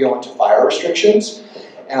when we go into fire restrictions.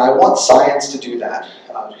 And I want science to do that.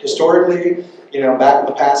 Historically, back in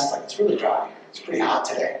the past, it's really dry. It's pretty hot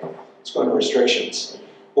today. Let's go into restrictions.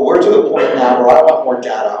 Well, we're to the point now where I want more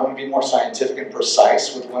data. I want to be more scientific and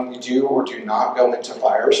precise with when we do or do not go into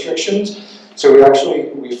fire restrictions. So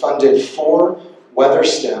we funded 4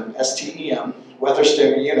 WeatherStem, STEM,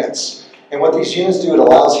 WeatherStem units. And what these units do, it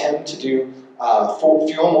allows him to do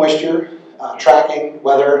fuel moisture tracking,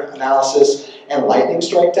 weather analysis, and lightning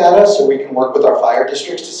strike data, so we can work with our fire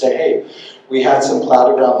districts to say, hey, we had some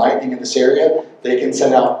cloud ground lightning in this area. They can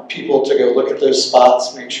send out people to go look at those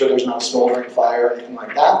spots, make sure there's not a smoldering fire or anything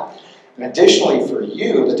like that. And additionally, for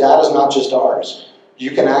you, the data is not just ours.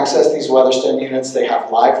 You can access these WeatherStem units. They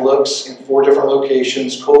have live looks in 4 different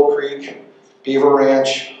locations: Coal Creek, Beaver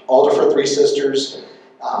Ranch, Alder for Three Sisters,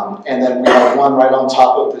 and then we have one right on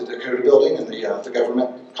top of the Dakota building in the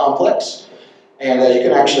government complex. And you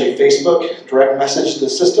can actually Facebook, direct message the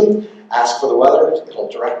system, ask for the weather, it'll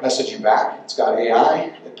direct message you back. It's got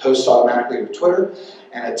AI, it posts automatically to Twitter,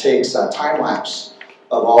 and it takes time lapse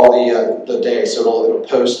of all the day. So it'll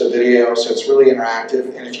post a video, so it's really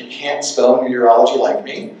interactive. And if you can't spell meteorology like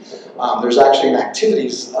me, there's actually an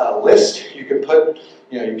activities list. You can put,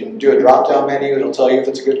 you can do a drop-down menu. It'll tell you if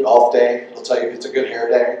it's a good golf day. It'll tell you if it's a good hair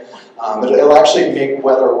day. It'll actually make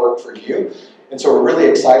weather work for you. And so we're really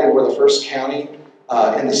excited. We're the first county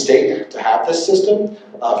in the state to have this system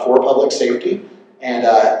for public safety. And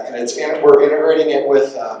we're integrating it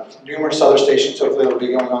with numerous other stations. Hopefully it'll be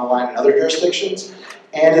going online in other jurisdictions.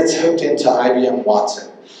 And it's hooked into IBM Watson.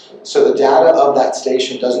 So the data of that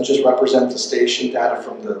station doesn't just represent the station data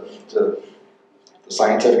from the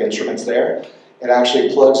scientific instruments there. It actually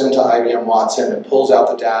plugs into IBM Watson and pulls out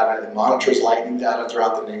the data and monitors lightning data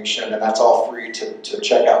throughout the nation, and that's all free to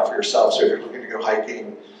check out for yourself. So if you're looking to go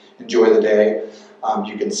hiking, enjoy the day,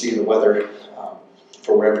 you can see the weather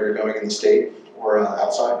for wherever you're going in the state or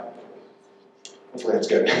outside. Hopefully that's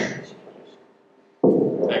good.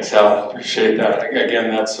 Thanks, Al. Appreciate that. Again,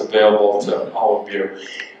 that's available to all of you.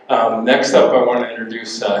 Next up, I want to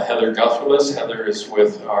introduce Heather Gutherless. Heather is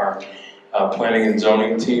with our planning and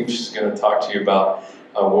zoning team. She's going to talk to you about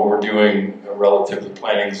what we're doing relative to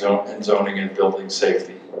planning and zoning and building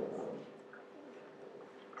safety.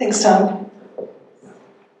 Thanks, Tom.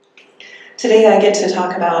 Today I get to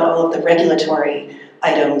talk about all of the regulatory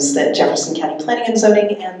items that Jefferson County Planning and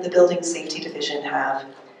Zoning and the Building Safety Division have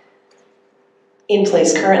in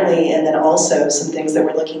place currently, and then also some things that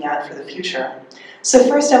we're looking at for the future. So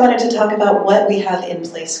first I wanted to talk about what we have in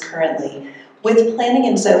place currently. With planning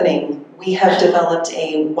and zoning, we have developed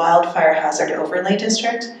a wildfire hazard overlay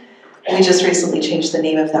district. We just recently changed the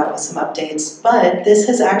name of that with some updates, but this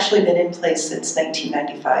has actually been in place since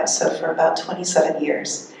 1995, so for about 27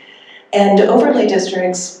 years. And overlay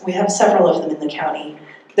districts, we have several of them in the county.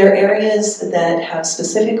 They're areas that have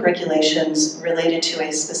specific regulations related to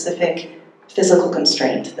a specific physical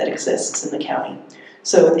constraint that exists in the county.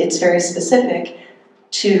 So it's very specific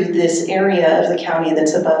to this area of the county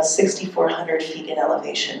that's above 6,400 feet in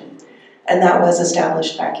elevation. And that was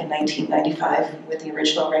established back in 1995 with the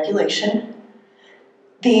original regulation.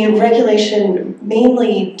 The regulation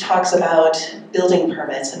mainly talks about building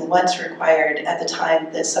permits and what's required at the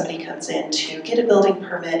time that somebody comes in to get a building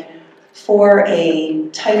permit for a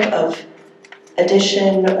type of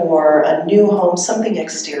addition or a new home, something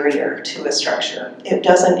exterior to a structure. It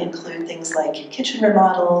doesn't include things like kitchen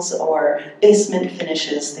remodels or basement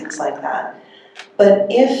finishes, things like that. But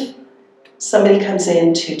if somebody comes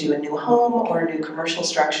in to do a new home or a new commercial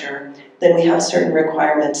structure, then we have certain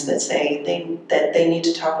requirements that say that they need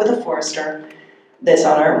to talk with a forester that's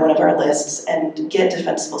on one of our lists and get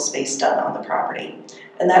defensible space done on the property.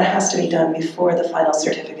 And that has to be done before the final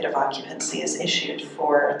certificate of occupancy is issued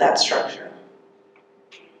for that structure.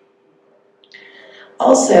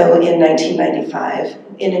 Also in 1995,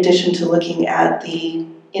 in addition to looking at the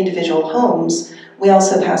individual homes, we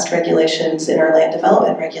also passed regulations in our land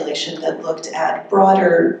development regulation that looked at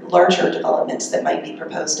broader, larger developments that might be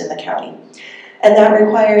proposed in the county. And that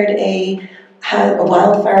required a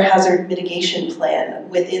wildfire hazard mitigation plan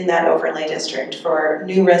within that overlay district for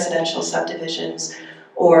new residential subdivisions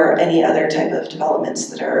or any other type of developments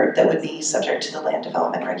that would be subject to the land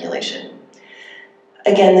development regulation.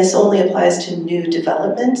 Again, this only applies to new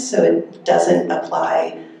developments, so it doesn't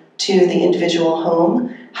apply to the individual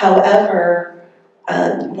home. However,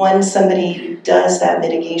 once somebody does that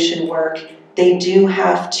mitigation work, they do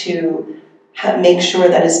have to make sure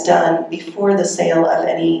that is done before the sale of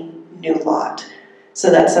any new lot. So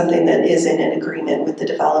that's something that is in an agreement with the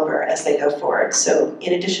developer as they go forward. So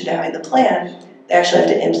in addition to having the plan, they actually have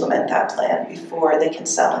to implement that plan before they can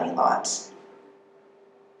sell any lots.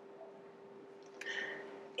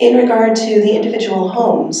 In regard to the individual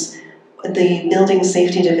homes, the Building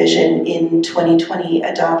Safety Division in 2020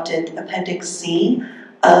 adopted Appendix C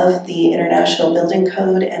of the International Building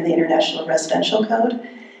Code and the International Residential Code.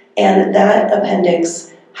 And that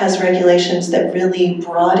appendix has regulations that really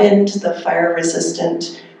broadened the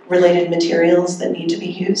fire-resistant related materials that need to be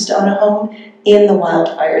used on a home in the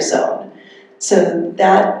wildfire zone. So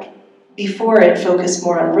that, before it focused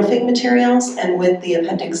more on roofing materials, and with the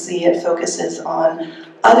Appendix C it focuses on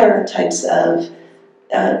other types of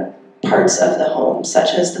parts of the home,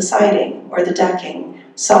 such as the siding or the decking,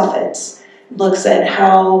 soffits, looks at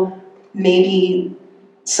how maybe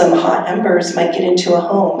some hot embers might get into a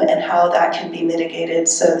home and how that can be mitigated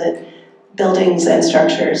so that buildings and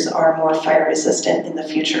structures are more fire resistant in the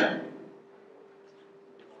future.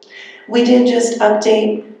 We did just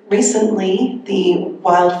update recently the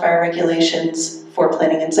wildfire regulations for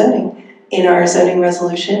planning and zoning. In our zoning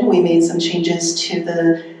resolution, we made some changes to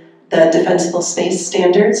the defensible space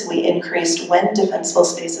standards. We increased when defensible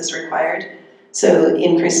space is required. So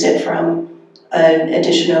increased it from an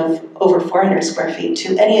addition of over 400 square feet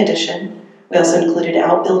to any addition. We also included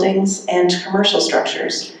outbuildings and commercial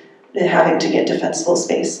structures having to get defensible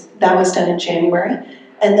space. That was done in January.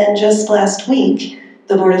 And then just last week,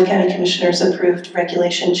 the Board of County Commissioners approved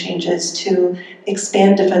regulation changes to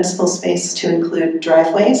expand defensible space to include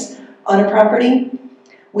driveways on a property.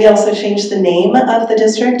 We also changed the name of the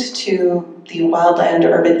district to the Wildland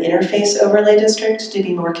Urban Interface Overlay District to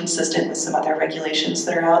be more consistent with some other regulations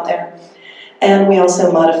that are out there. And we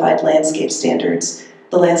also modified landscape standards.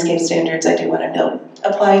 The landscape standards, I do want to note,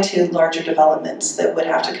 apply to larger developments that would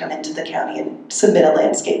have to come into the county and submit a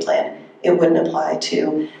landscape plan. It wouldn't apply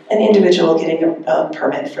to an individual getting a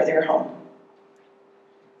permit for their home.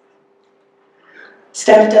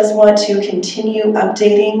 Staff does want to continue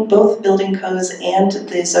updating both building codes and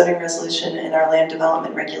the zoning resolution and our land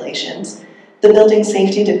development regulations. The Building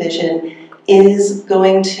Safety Division is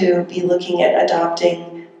going to be looking at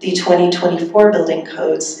adopting the 2024 building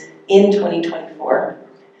codes in 2024.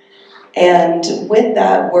 And with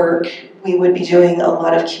that work, we would be doing a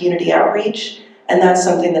lot of community outreach, and that's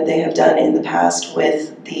something that they have done in the past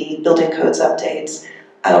with the building codes updates,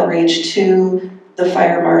 outreach to the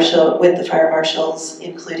fire marshal, with the fire marshals,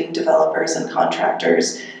 including developers and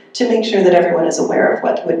contractors, to make sure that everyone is aware of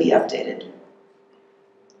what would be updated.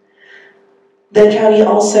 The county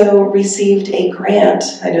also received a grant.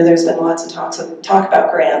 I know there's been lots of talk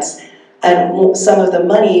about grants, and some of the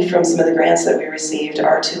money from some of the grants that we received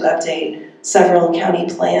are to update several county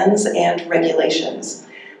plans and regulations.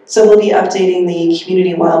 So we'll be updating the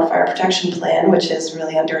Community Wildfire Protection Plan, which is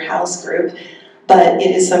really under House Group, but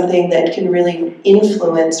it is something that can really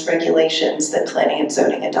influence regulations that planning and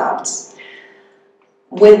zoning adopts.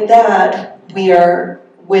 With that,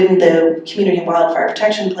 when the Community Wildfire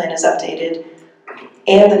Protection Plan is updated,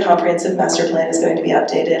 and the Comprehensive Master Plan is going to be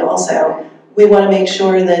updated also, we want to make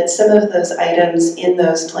sure that some of those items in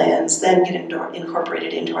those plans then get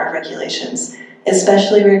incorporated into our regulations,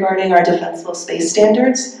 especially regarding our defensible space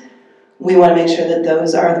standards. We want to make sure that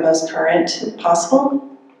those are the most current possible.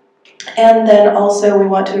 And then also we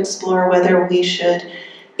want to explore whether we should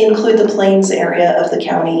include the plains area of the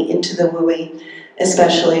county into the WUI,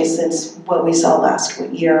 especially since what we saw last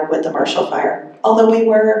year with the Marshall Fire, although we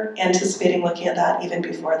were anticipating looking at that even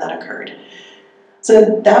before that occurred.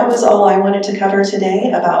 So that was all I wanted to cover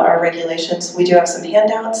today about our regulations. We do have some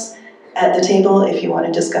handouts at the table if you want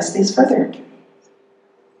to discuss these further.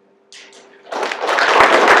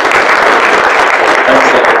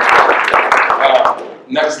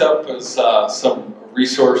 Next up is some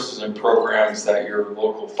resources and programs that your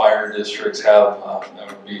local fire districts have. That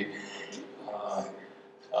would be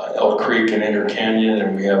Elk Creek and Inter Canyon,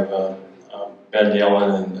 and we have Ben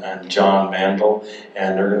Yellin and John Mandl,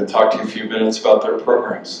 and they're going to talk to you a few minutes about their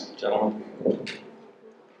programs. Gentlemen.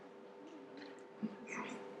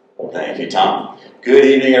 Thank you, Tom. Good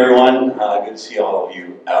evening, everyone. Good to see all of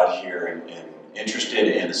you out here and interested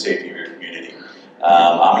in the safety of your community.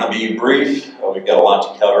 I'm going to be brief. We've got a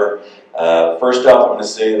lot to cover. First off, I'm going to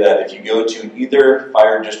say that if you go to either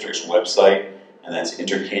fire district's website, and that's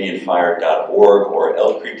intercanyonfire.org or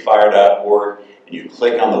elkcreekfire.org, and you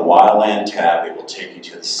click on the Wildland tab, it will take you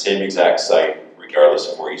to the same exact site,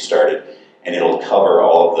 regardless of where you started, and it'll cover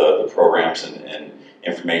all of the programs and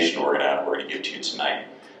information we're going to give to you tonight.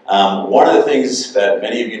 One of the things that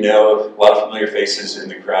many of you know, a lot of familiar faces in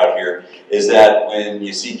the crowd here, is that when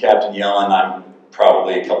you see Captain Yellin, I'm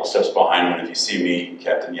probably a couple steps behind him, and if you see me,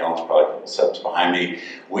 Captain Yellin's probably a couple steps behind me.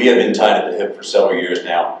 We have been tied at the hip for several years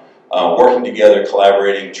now, working together,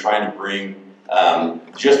 collaborating, trying to bring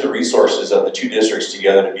just the resources of the two districts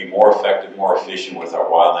together to be more effective, more efficient with our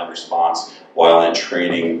wildland response, wildland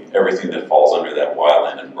training, everything that falls under that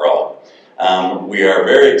wildland umbrella. We are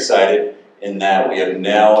very excited in that we have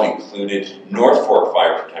now included North Fork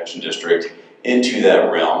Fire Protection District into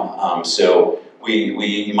that realm. So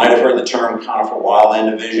you might have heard the term Conifer Wildland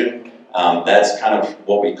Division. That's kind of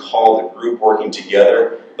what we call the group working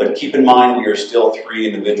together. But keep in mind, we are still 3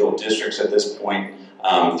 individual districts at this point,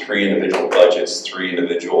 3 individual budgets, 3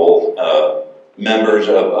 individual members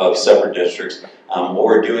of separate districts. What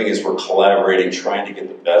we're doing is we're collaborating, trying to get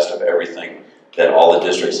the best of everything that all the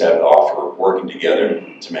districts have to offer, working together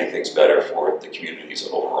to make things better for the communities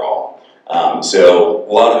overall. So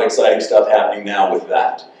a lot of exciting stuff happening now with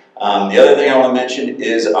that. The other thing I want to mention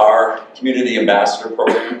is our Community Ambassador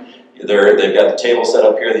Program. They've got the table set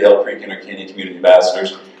up here, the Elk Creek Intercanyon Community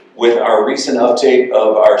Ambassadors. With our recent update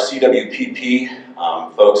of our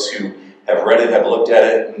CWPP, folks who have read it, have looked at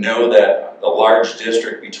it, know that the large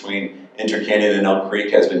district between Intercanyon and Elk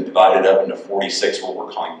Creek has been divided up into 46 what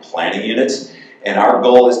we're calling planning units. And our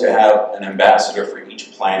goal is to have an ambassador for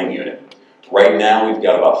each planning unit. Right now, we've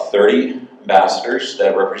got about 30 ambassadors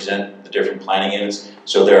that represent the different planning units.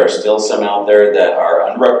 So there are still some out there that are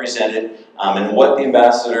unrepresented. And what the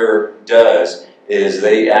ambassador does is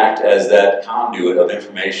they act as that conduit of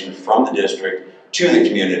information from the district to the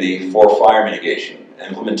community for fire mitigation,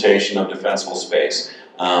 implementation of defensible space.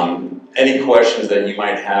 Any questions that you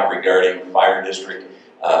might have regarding fire district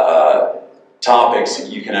topics,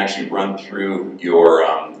 you can actually run through your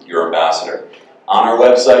ambassador. On our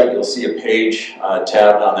website, you'll see a page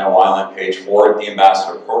tabbed on that wildland page for the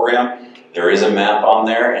ambassador program. There is a map on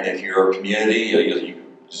there, and if your community, you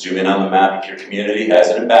zoom in on the map, if your community has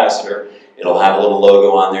an ambassador, it'll have a little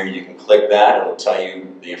logo on there. You can click that. It'll tell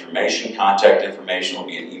you the information, contact information will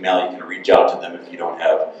be an email. You can reach out to them if you don't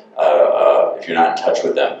have, if you're not in touch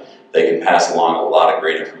with them. They can pass along a lot of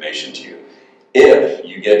great information to you. If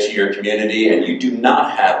you get to your community and you do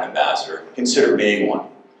not have an ambassador, consider being one.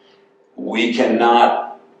 We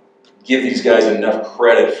cannot give these guys enough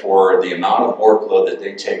credit for the amount of workload that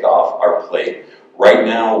they take off our plate. Right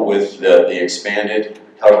now, with the expanded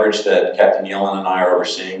coverage that Captain Yellin and I are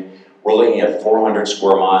overseeing, we're looking at 400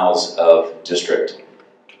 square miles of district,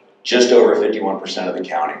 just over 51% of the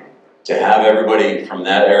county. To have everybody from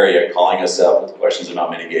that area calling us up with questions about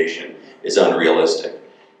mitigation is unrealistic.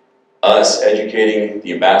 Us educating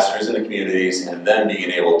the ambassadors in the communities and then being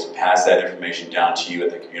able to pass that information down to you at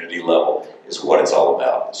the community level is what it's all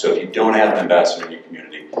about. So if you don't have an ambassador in your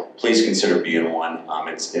community, please consider being one.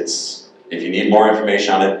 If you need more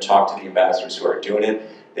information on it, talk to the ambassadors who are doing it.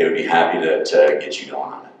 They would be happy to get you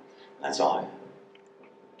going on it. And that's all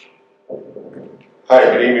I have. Hi,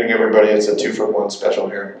 good evening, everybody. It's a 2-for-1 special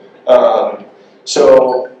here.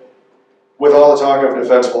 So, with all the talk of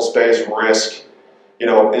defensible space, risk, you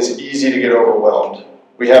know, it's easy to get overwhelmed.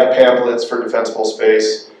 We have pamphlets for defensible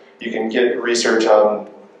space. You can get research on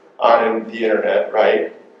the internet,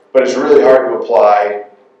 right? But it's really hard to apply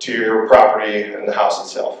to your property and the house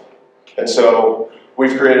itself. And so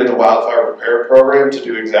we've created the Wildfire Repair Program to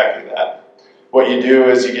do exactly that. What you do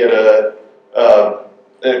is you get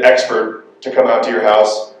an expert to come out to your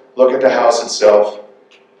house, look at the house itself,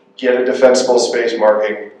 get a defensible space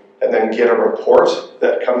marking, and then get a report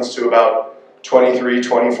that comes to about 23,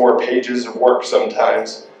 24 pages of work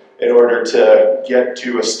sometimes in order to get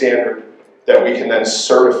to a standard that we can then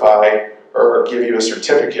certify or give you a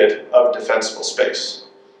certificate of defensible space.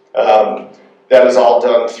 That is all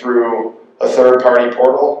done through a third-party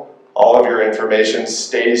portal. All of your information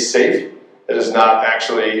stays safe. It is not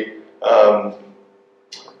actually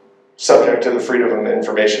subject to the Freedom of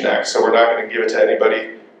Information Act, so we're not going to give it to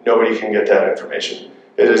anybody. Nobody can get that information.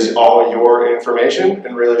 It is all your information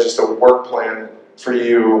and really just a work plan for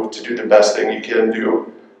you to do the best thing you can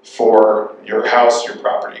do for your house, your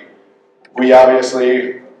property. We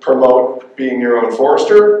obviously promote being your own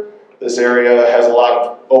forester. This area has a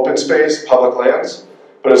lot open space, public lands,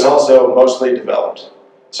 but it's also mostly developed.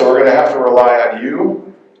 So we're going to have to rely on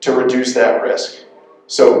you to reduce that risk.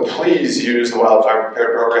 So please use the Wildfire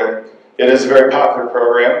Prepared Program. It is a very popular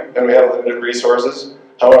program, and we have limited resources.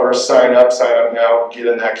 However, sign up now, get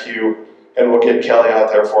in that queue, and we'll get Kelly out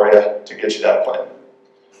there for you to get you that plan.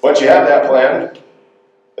 Once you have that plan,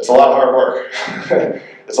 it's a lot of hard work.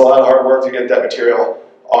 It's a lot of hard work to get that material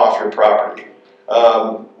off your property.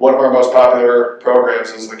 One of our most popular programs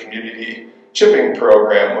is the community chipping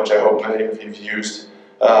program, which I hope many of you have used.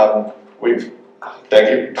 Thank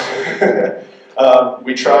you.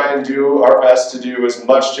 We try and do our best to do as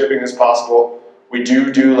much chipping as possible. We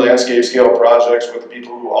do landscape scale projects with the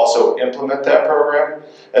people who also implement that program.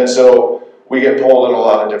 And so we get pulled in a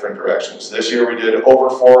lot of different directions. This year we did over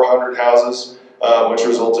 400 houses, which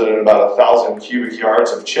resulted in about 1,000 cubic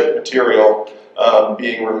yards of chip material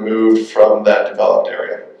being removed from that developed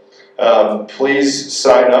area. Please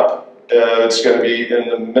sign up. It's going to be in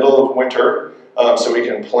the middle of winter, so we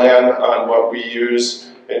can plan on what we use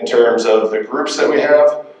in terms of the groups that we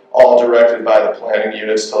have, all directed by the planning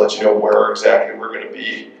units to let you know where exactly we're going to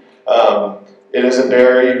be. It is a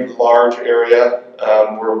very large area.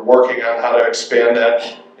 We're working on how to expand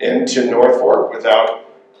that into North Fork without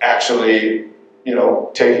actually,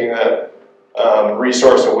 taking that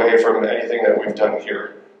resource away from anything that we've done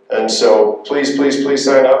here. And so please, please, please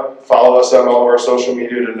sign up. Follow us on all of our social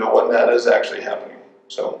media to know when that is actually happening.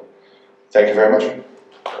 So thank you very much.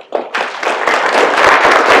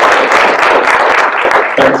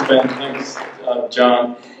 Thanks, Ben. Thanks,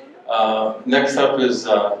 John. Next up is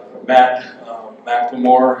Matt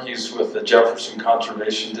McLemore. He's with the Jefferson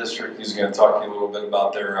Conservation District. He's going to talk to you a little bit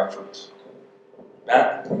about their efforts.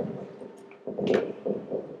 Matt?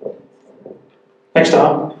 Thanks,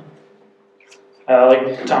 Tom.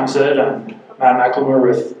 Like Tom said, I'm Matt McLemore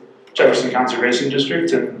with Jefferson Conservation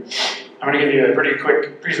District, and I'm going to give you a pretty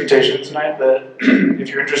quick presentation tonight, but if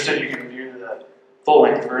you're interested, you can view the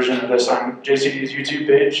full-length version of this on JCD's YouTube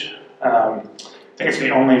page. I think it's the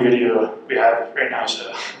only video we have right now,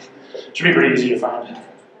 so it should be pretty easy to find.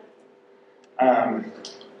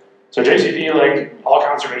 So JCD, like all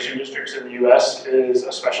conservation districts in the U.S., is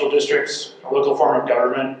a special district, a local form of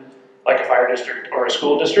government, like a fire district or a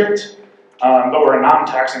school district. But we're a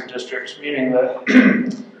non-taxing district, meaning that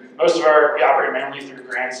we operate mainly through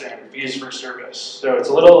grants and fees for service. So it's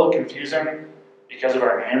a little confusing because of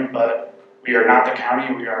our name, but we are not the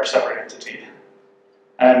county, we are a separate entity.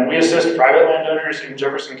 And we assist private landowners in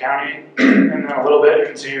Jefferson County, and then a little bit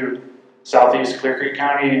into southeast Clear Creek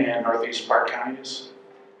County and northeast Park counties.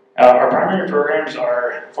 Our primary programs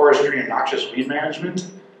are forestry and noxious weed management,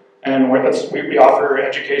 and we offer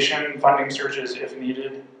education, funding searches if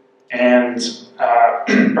needed, and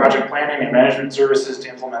project planning and management services to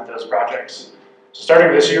implement those projects. So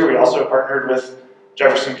starting this year, we also partnered with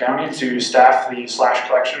Jefferson County to staff the slash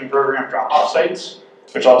collection program drop-off sites,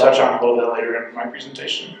 which I'll touch on a little bit later in my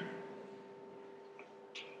presentation.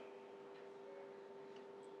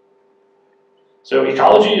 So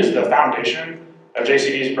ecology is the foundation of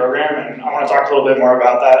JCD's program, and I want to talk a little bit more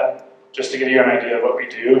about that just to give you an idea of what we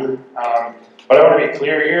do. But I want to be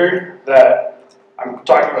clear here that I'm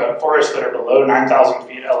talking about forests that are below 9,000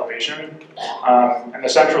 feet elevation, and the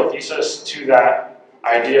central thesis to that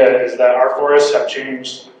idea is that our forests have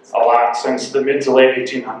changed a lot since the mid to late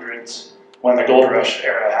 1800s when the gold rush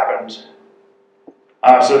era happened.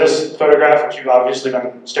 So this photograph, which you've obviously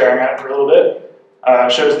been staring at for a little bit,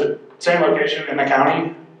 shows the same location in the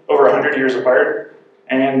county over 100 years apart,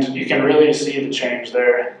 and you can really see the change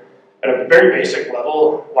there. At a very basic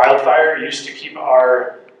level, wildfire used to keep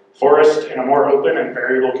our forest in a more open and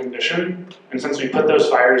variable condition, and since we put those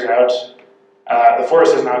fires out, the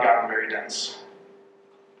forest has now gotten very dense.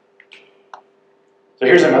 So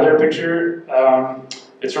here's another picture.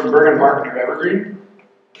 It's from Bergen Park near Evergreen,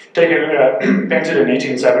 painted in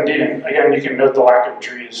 1870, and again, you can note the lack of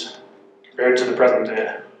trees compared to the present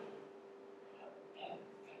day.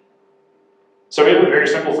 So we have a very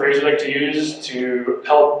simple phrase we like to use to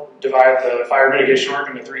help divide the fire mitigation work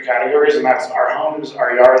into three categories, and that's our homes,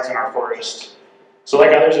 our yards, and our forest. So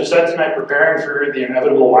like others have said tonight, preparing for the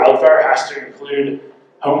inevitable wildfire has to include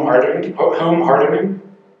home hardening,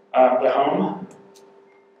 the home,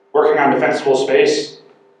 working on defensible space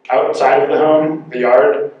outside of the home, the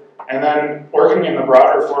yard, and then working in the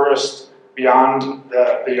broader forest beyond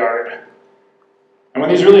the yard. And when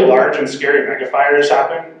these really large and scary megafires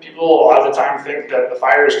happen, people a lot of the time think that the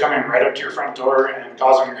fire is coming right up to your front door and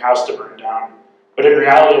causing your house to burn down. But in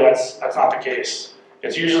reality, that's not the case.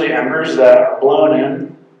 It's usually embers that are blown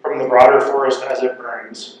in from the broader forest as it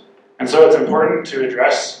burns. And so it's important to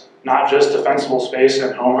address not just defensible space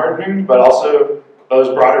and home hardening, but also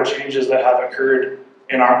those broader changes that have occurred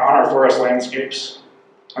on our forest landscapes.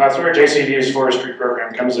 And that's where JCD's forestry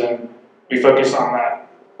program comes in. We focus on that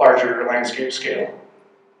larger landscape scale.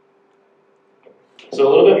 So a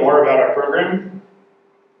little bit more about our program.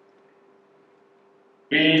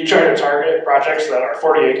 We try to target projects that are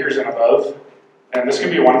 40 acres and above, and this can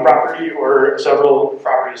be one property or several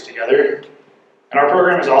properties together. And our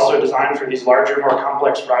program is also designed for these larger, more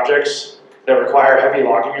complex projects that require heavy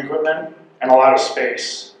logging equipment and a lot of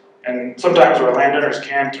space. And sometimes where landowners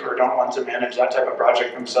can't or don't want to manage that type of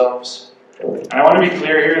project themselves. And I want to be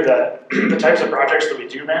clear here that the types of projects that we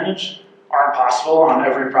do manage aren't possible on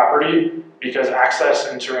every property because access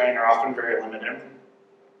and terrain are often very limited.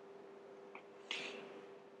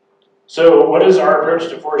 So what does our approach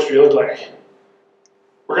to forestry look like?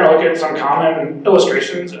 We're going to look at some common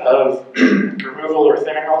illustrations of removal or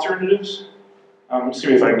thinning alternatives. Let's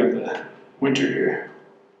see if I can get the winter here.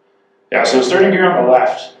 Yeah, so starting here on the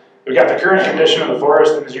left, we've got the current condition of the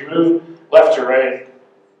forest, and as you move left to right,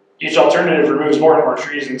 each alternative removes more and more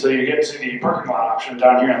trees until you get to the parking lot option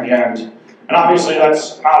down here on the end. And obviously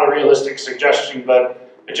that's not a realistic suggestion,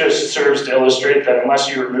 but it just serves to illustrate that unless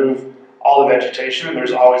you remove all the vegetation,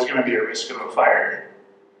 there's always going to be a risk of a fire.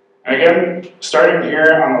 And again, starting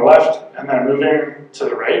here on the left and then moving to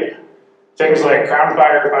the right, things like crown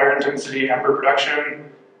fire, fire intensity, ember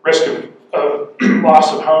production, risk of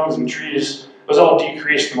loss of homes and trees, those all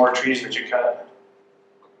decrease the more trees that you cut.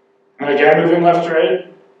 And again, moving left to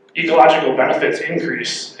right, ecological benefits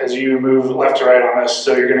increase as you move left to right on this,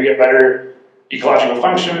 so you're going to get better ecological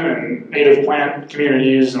function and native plant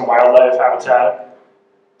communities and wildlife habitat.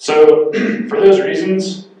 So for those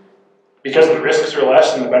reasons, because the risks are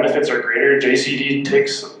less and the benefits are greater, JCD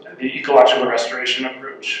takes the ecological restoration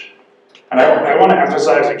approach. And I want to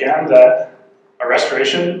emphasize again that a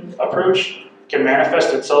restoration approach can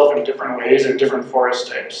manifest itself in different ways in different forest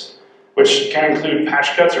types, which can include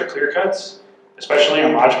patch cuts or clear cuts, especially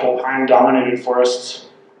in lodgepole pine-dominated forests.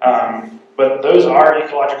 But those are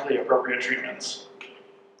ecologically appropriate treatments.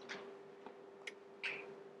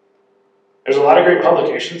 There's a lot of great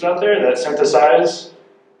publications out there that synthesize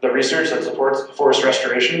the research that supports the forest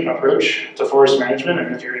restoration approach to forest management,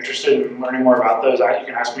 and if you're interested in learning more about those, you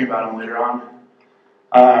can ask me about them later on.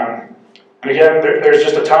 And again, there's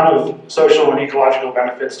just a ton of social and ecological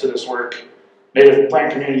benefits to this work. Native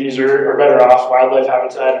plant communities are better off, wildlife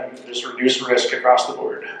habitat, and just reduce risk across the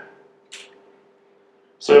board.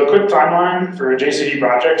 So a quick timeline for JCD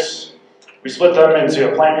projects. We split them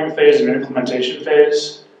into a planning phase and an implementation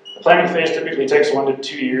phase. The planning phase typically takes 1 to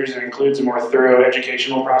 2 years and includes a more thorough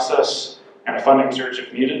educational process and a funding search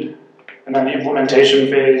if needed. And then the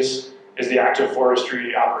implementation phase is the active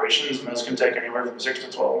forestry operations, and those can take anywhere from 6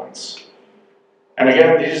 to 12 months. And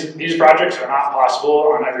again, these projects are not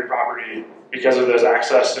possible on every property because of those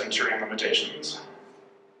access and terrain limitations.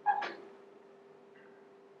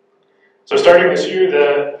 So starting this year,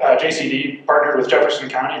 the JCD partnered with Jefferson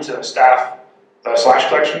County to staff the slash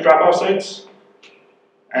collection drop-off sites.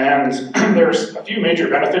 And there's a few major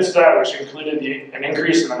benefits to that, which included an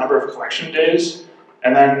increase in the number of collection days,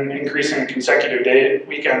 and then increasing consecutive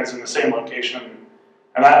weekends in the same location.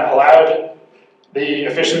 And that allowed the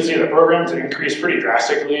efficiency of the program to increase pretty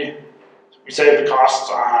drastically. We saved the costs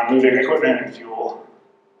on moving equipment and fuel.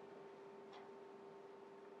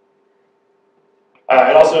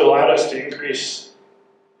 It also allowed us to increase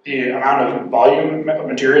the amount of volume of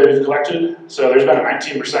material we've collected. So there's been a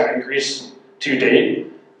 19% increase to date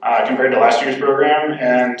compared to last year's program,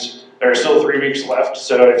 and there are still 3 weeks left.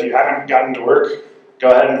 So if you haven't gotten to work, go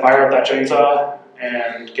ahead and fire up that chainsaw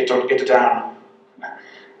and get to town.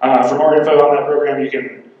 For more info on that program, you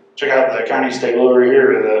can check out the county stable over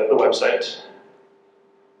here or the website.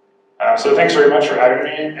 So thanks very much for having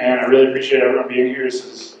me, and I really appreciate everyone being here. This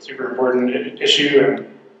is a super important issue,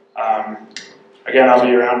 and again, I'll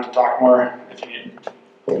be around to talk more if you need.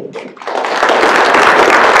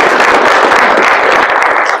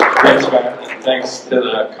 Thanks, Matt, and thanks to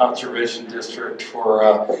the Conservation District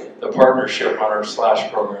for the partnership on our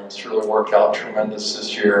slash program. It's really worked out tremendous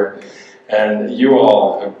this year, and you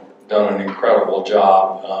all have done an incredible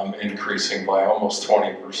job increasing by almost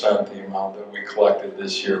 20% the amount that we collected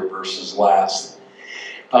this year versus last.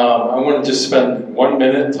 I want to just spend 1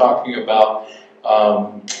 minute talking about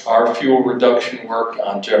our fuel reduction work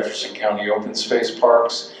on Jefferson County open space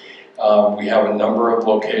parks. We have a number of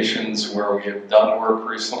locations where we have done work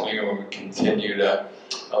recently, and we continue to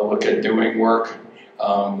look at doing work.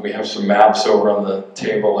 We have some maps over on the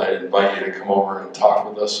table. I invite you to come over and talk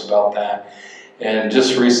with us about that. And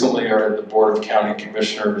just recently, the Board of County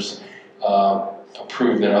Commissioners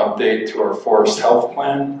approved an update to our forest health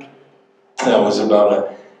plan. That was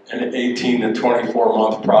about an 18 to 24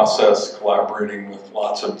 month process, collaborating with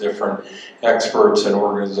lots of different experts and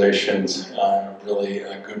organizations. Really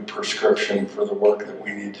a good prescription for the work that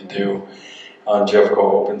we need to do on Jeffco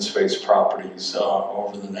open space properties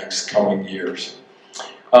over the next coming years.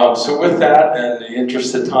 So with that, and in the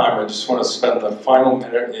interest of time, I just want to spend the final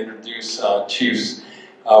minute and introduce Chiefs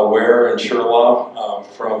Ware and Shirlaw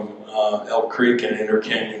from Elk Creek and Inter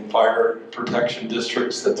Canyon Fire Protection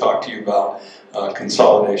Districts to talk to you about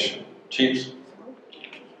consolidation. Chiefs?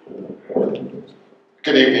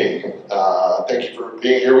 Good evening. Thank you for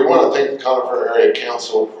being here. We want to thank the Conifer Area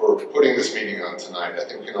Council for putting this meeting on tonight. I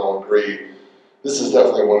think we can all agree this is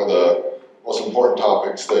definitely one of the most important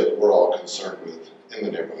topics that we're all concerned with in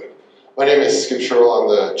the neighborhood. My name is Skip Shirlaw. I'm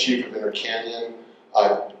the Chief of Inter Canyon.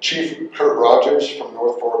 Chief Kurt Rogers from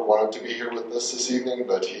North Fork wanted to be here with us this evening,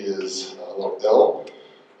 but he is a little ill.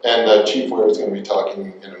 And Chief Ware is going to be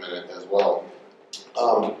talking in a minute as well.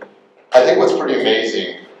 I think what's pretty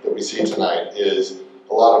amazing that we see tonight is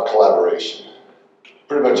a lot of collaboration.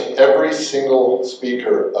 Pretty much every single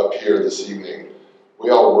speaker up here this evening, we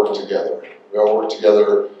all work together. We all work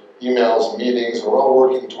together, emails, meetings, we're all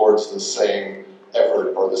working towards the same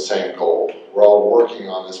effort or the same goal. We're all working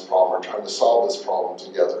on this problem, we're trying to solve this problem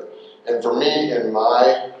together. And for me, in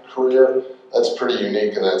my career, that's pretty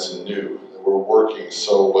unique and that's new, that we're working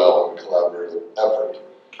so well in collaborative effort.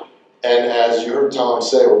 And as you heard Tom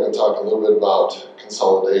say, we're going to talk a little bit about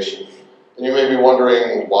consolidation. And you may be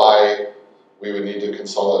wondering why we would need to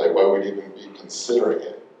consolidate, why we'd even be considering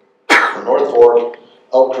it. North Fork,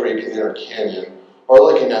 Elk Creek, and Inter Canyon are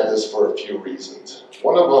looking at this for a few reasons.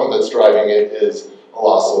 One of them that's driving it is a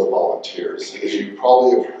loss of volunteers. As you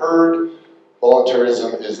probably have heard,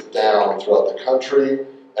 volunteerism is down throughout the country,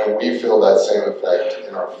 and we feel that same effect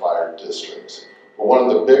in our fire districts. But one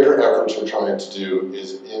of the bigger efforts we're trying to do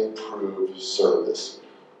is improve service.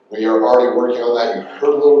 We are already working on that. You heard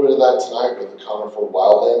a little bit of that tonight with the Conifer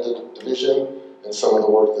Wildland Division and some of the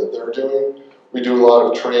work that they're doing. We do a lot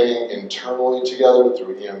of training internally together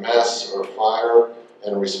through EMS or fire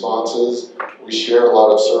and responses. We share a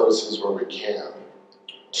lot of services where we can.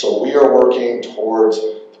 So we are working towards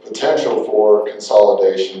the potential for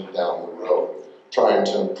consolidation down the road, trying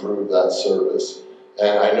to improve that service.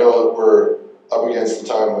 And I know that we're up against the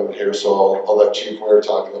time limit here, so I'll let Chief Ware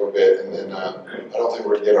talk a little bit, and then I don't think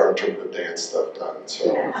we're going to get our interpretive dance stuff done.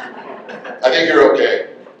 So I think you're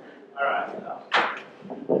okay.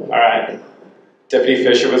 All right. Deputy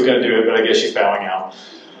Fisher was going to do it, but I guess she's bowing out.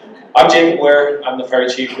 I'm Jacob Ware. I'm the fire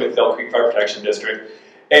chief with Elk Creek Fire Protection District.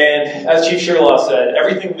 And as Chief Shirlaw said,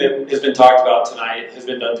 everything that has been talked about tonight has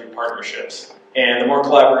been done through partnerships. And the more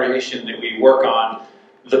collaboration that we work on,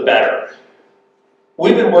 the better.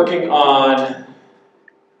 We've been working on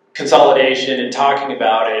consolidation and talking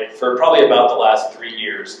about it for probably about the last 3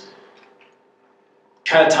 years.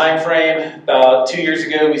 Kind of time frame, about 2 years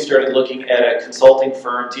ago, we started looking at a consulting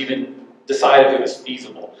firm to even decide if it was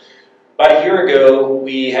feasible. About a year ago,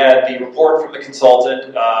 we had the report from the consultant.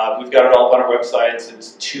 We've got it all up on our websites.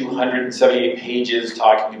 It's 278 pages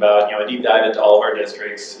talking about, a deep dive into all of our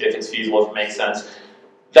districts, if it's feasible, if it makes sense.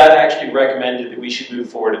 That actually recommended that we should move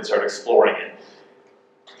forward and start exploring it.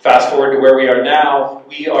 Fast forward to where we are now,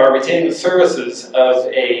 we are retaining the services of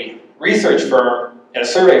a research firm and a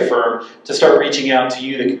survey firm to start reaching out to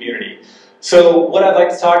you, the community. So what I'd like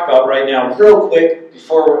to talk about right now, real quick,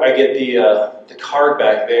 before I get the card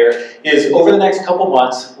back there, is over the next couple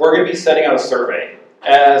months, we're going to be sending out a survey.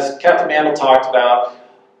 As Captain Mandl talked about,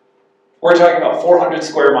 we're talking about 400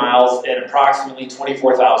 square miles and approximately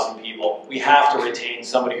 24,000 people. We have to retain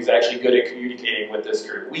somebody who's actually good at communicating with this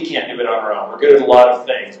group. We can't do it on our own. We're good at a lot of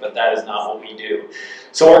things, but that is not what we do.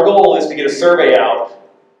 So our goal is to get a survey out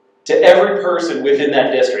to every person within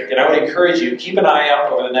that district. And I would encourage you, keep an eye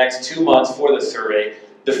out over the next 2 months for this survey.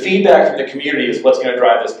 The feedback from the community is what's going to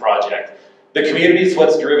drive this project. The community is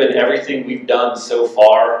what's driven everything we've done so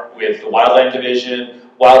far with the Wildland Division,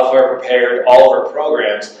 Wildfire Prepared, all of our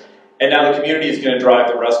programs. And now the community is going to drive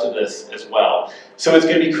the rest of this as well. So it's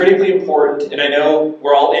going to be critically important, and I know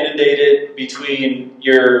we're all inundated between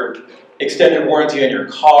your extended warranty on your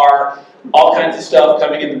car, all kinds of stuff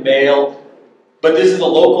coming in the mail, but this is a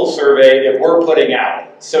local survey that we're putting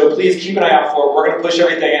out. So please keep an eye out for it. We're going to push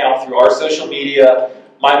everything out through our social media,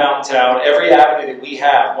 My Mountain Town, every avenue that we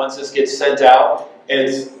have once this gets sent out.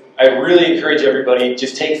 And I really encourage everybody,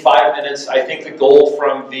 just take 5 minutes. I think the goal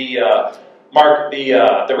from the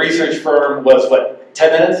research firm was, what,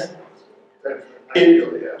 10 minutes?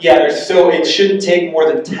 So it shouldn't take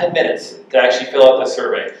more than 10 minutes to actually fill out the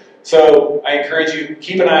survey. So I encourage you,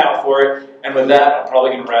 keep an eye out for it. And with that, I'm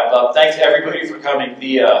probably going to wrap up. Thanks everybody for coming.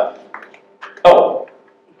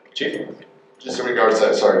 Chief. Just in regards to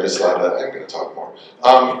that, sorry, just slide that. I'm going to talk more.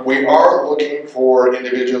 We are looking for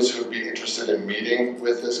individuals who would be interested in meeting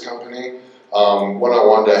with this company. One I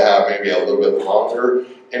wanted to have maybe a little bit longer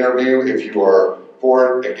interview. If you are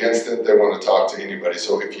for it, against it, they want to talk to anybody.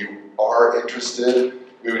 So if you are interested,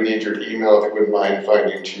 we would need your email if you wouldn't mind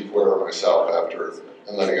finding Chief Ware or myself after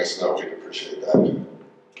and letting us know. We'd appreciate that.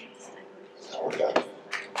 Now we're done.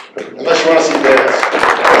 Unless you want to see dance.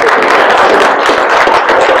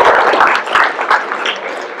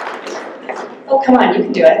 Oh, come on, you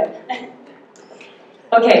can do it.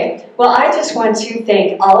 Okay, well, I just want to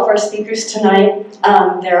thank all of our speakers tonight.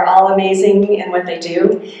 They're all amazing in what they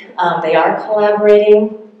do. They are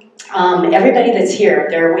collaborating. Everybody that's here,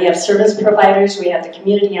 we have service providers, we have the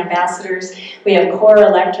community ambassadors, we have Core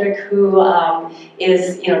Electric who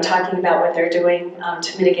is talking about what they're doing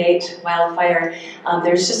to mitigate wildfire.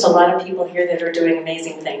 There's just a lot of people here that are doing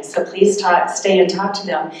amazing things, so please stay and talk to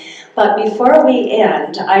them. But before we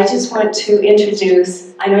end, I just want to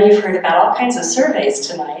introduce, I know you've heard about all kinds of surveys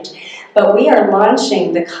tonight, but we are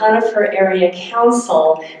launching the Conifer Area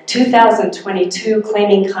Council 2022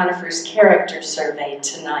 Claiming Conifer's Character Survey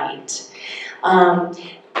tonight.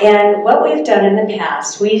 And what we've done in the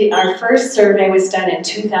past, our first survey was done in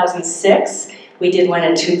 2006, we did one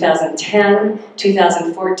in 2010,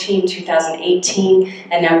 2014, 2018,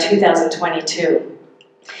 and now 2022.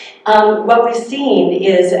 What we've seen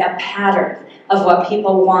is a pattern of what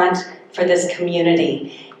people want for this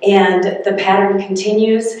community. And the pattern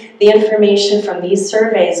continues. The information from these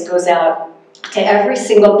surveys goes out to every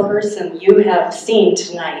single person you have seen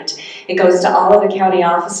tonight. It goes to all of the county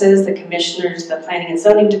offices, the commissioners, the planning and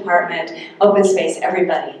zoning department, open space,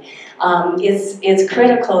 everybody. It's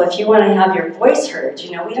critical if you want to have your voice heard.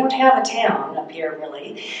 We don't have a town up here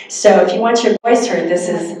really. So if you want your voice heard, this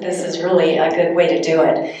is really a good way to do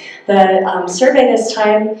it. The survey this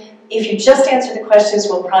time, if you just answer the questions,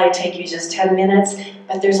 will probably take you just 10 minutes,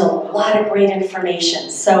 but there's a lot of great information.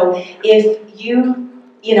 So if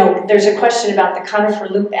there's a question about the Conifer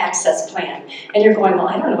Loop Access Plan, and you're going, well,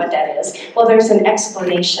 I don't know what that is. Well, there's an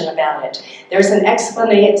explanation about it. There's an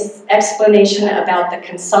explanation about the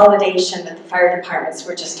consolidation that the fire departments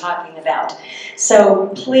were just talking about.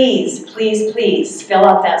 So please, please, please fill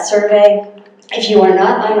out that survey. If you are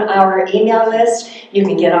not on our email list, you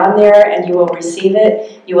can get on there and you will receive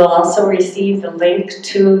it. You will also receive the link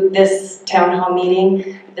to this town hall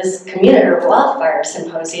meeting, this Wildfire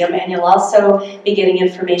Symposium, and you'll also be getting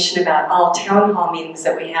information about all town hall meetings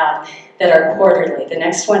that we have that are quarterly. The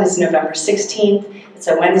next one is November 16th. It's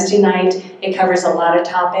a Wednesday night. It covers a lot of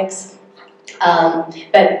topics.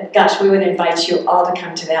 But gosh, we would invite you all to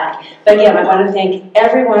come to that. But again, I want to thank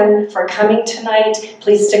everyone for coming tonight.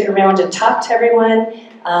 Please stick around and talk to everyone.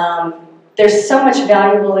 There's so much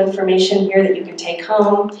valuable information here that you can take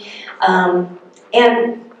home.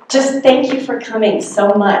 And just thank you for coming so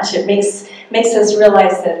much. It makes us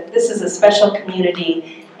realize that this is a special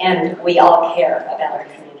community and we all care about our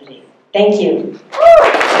community. Thank you.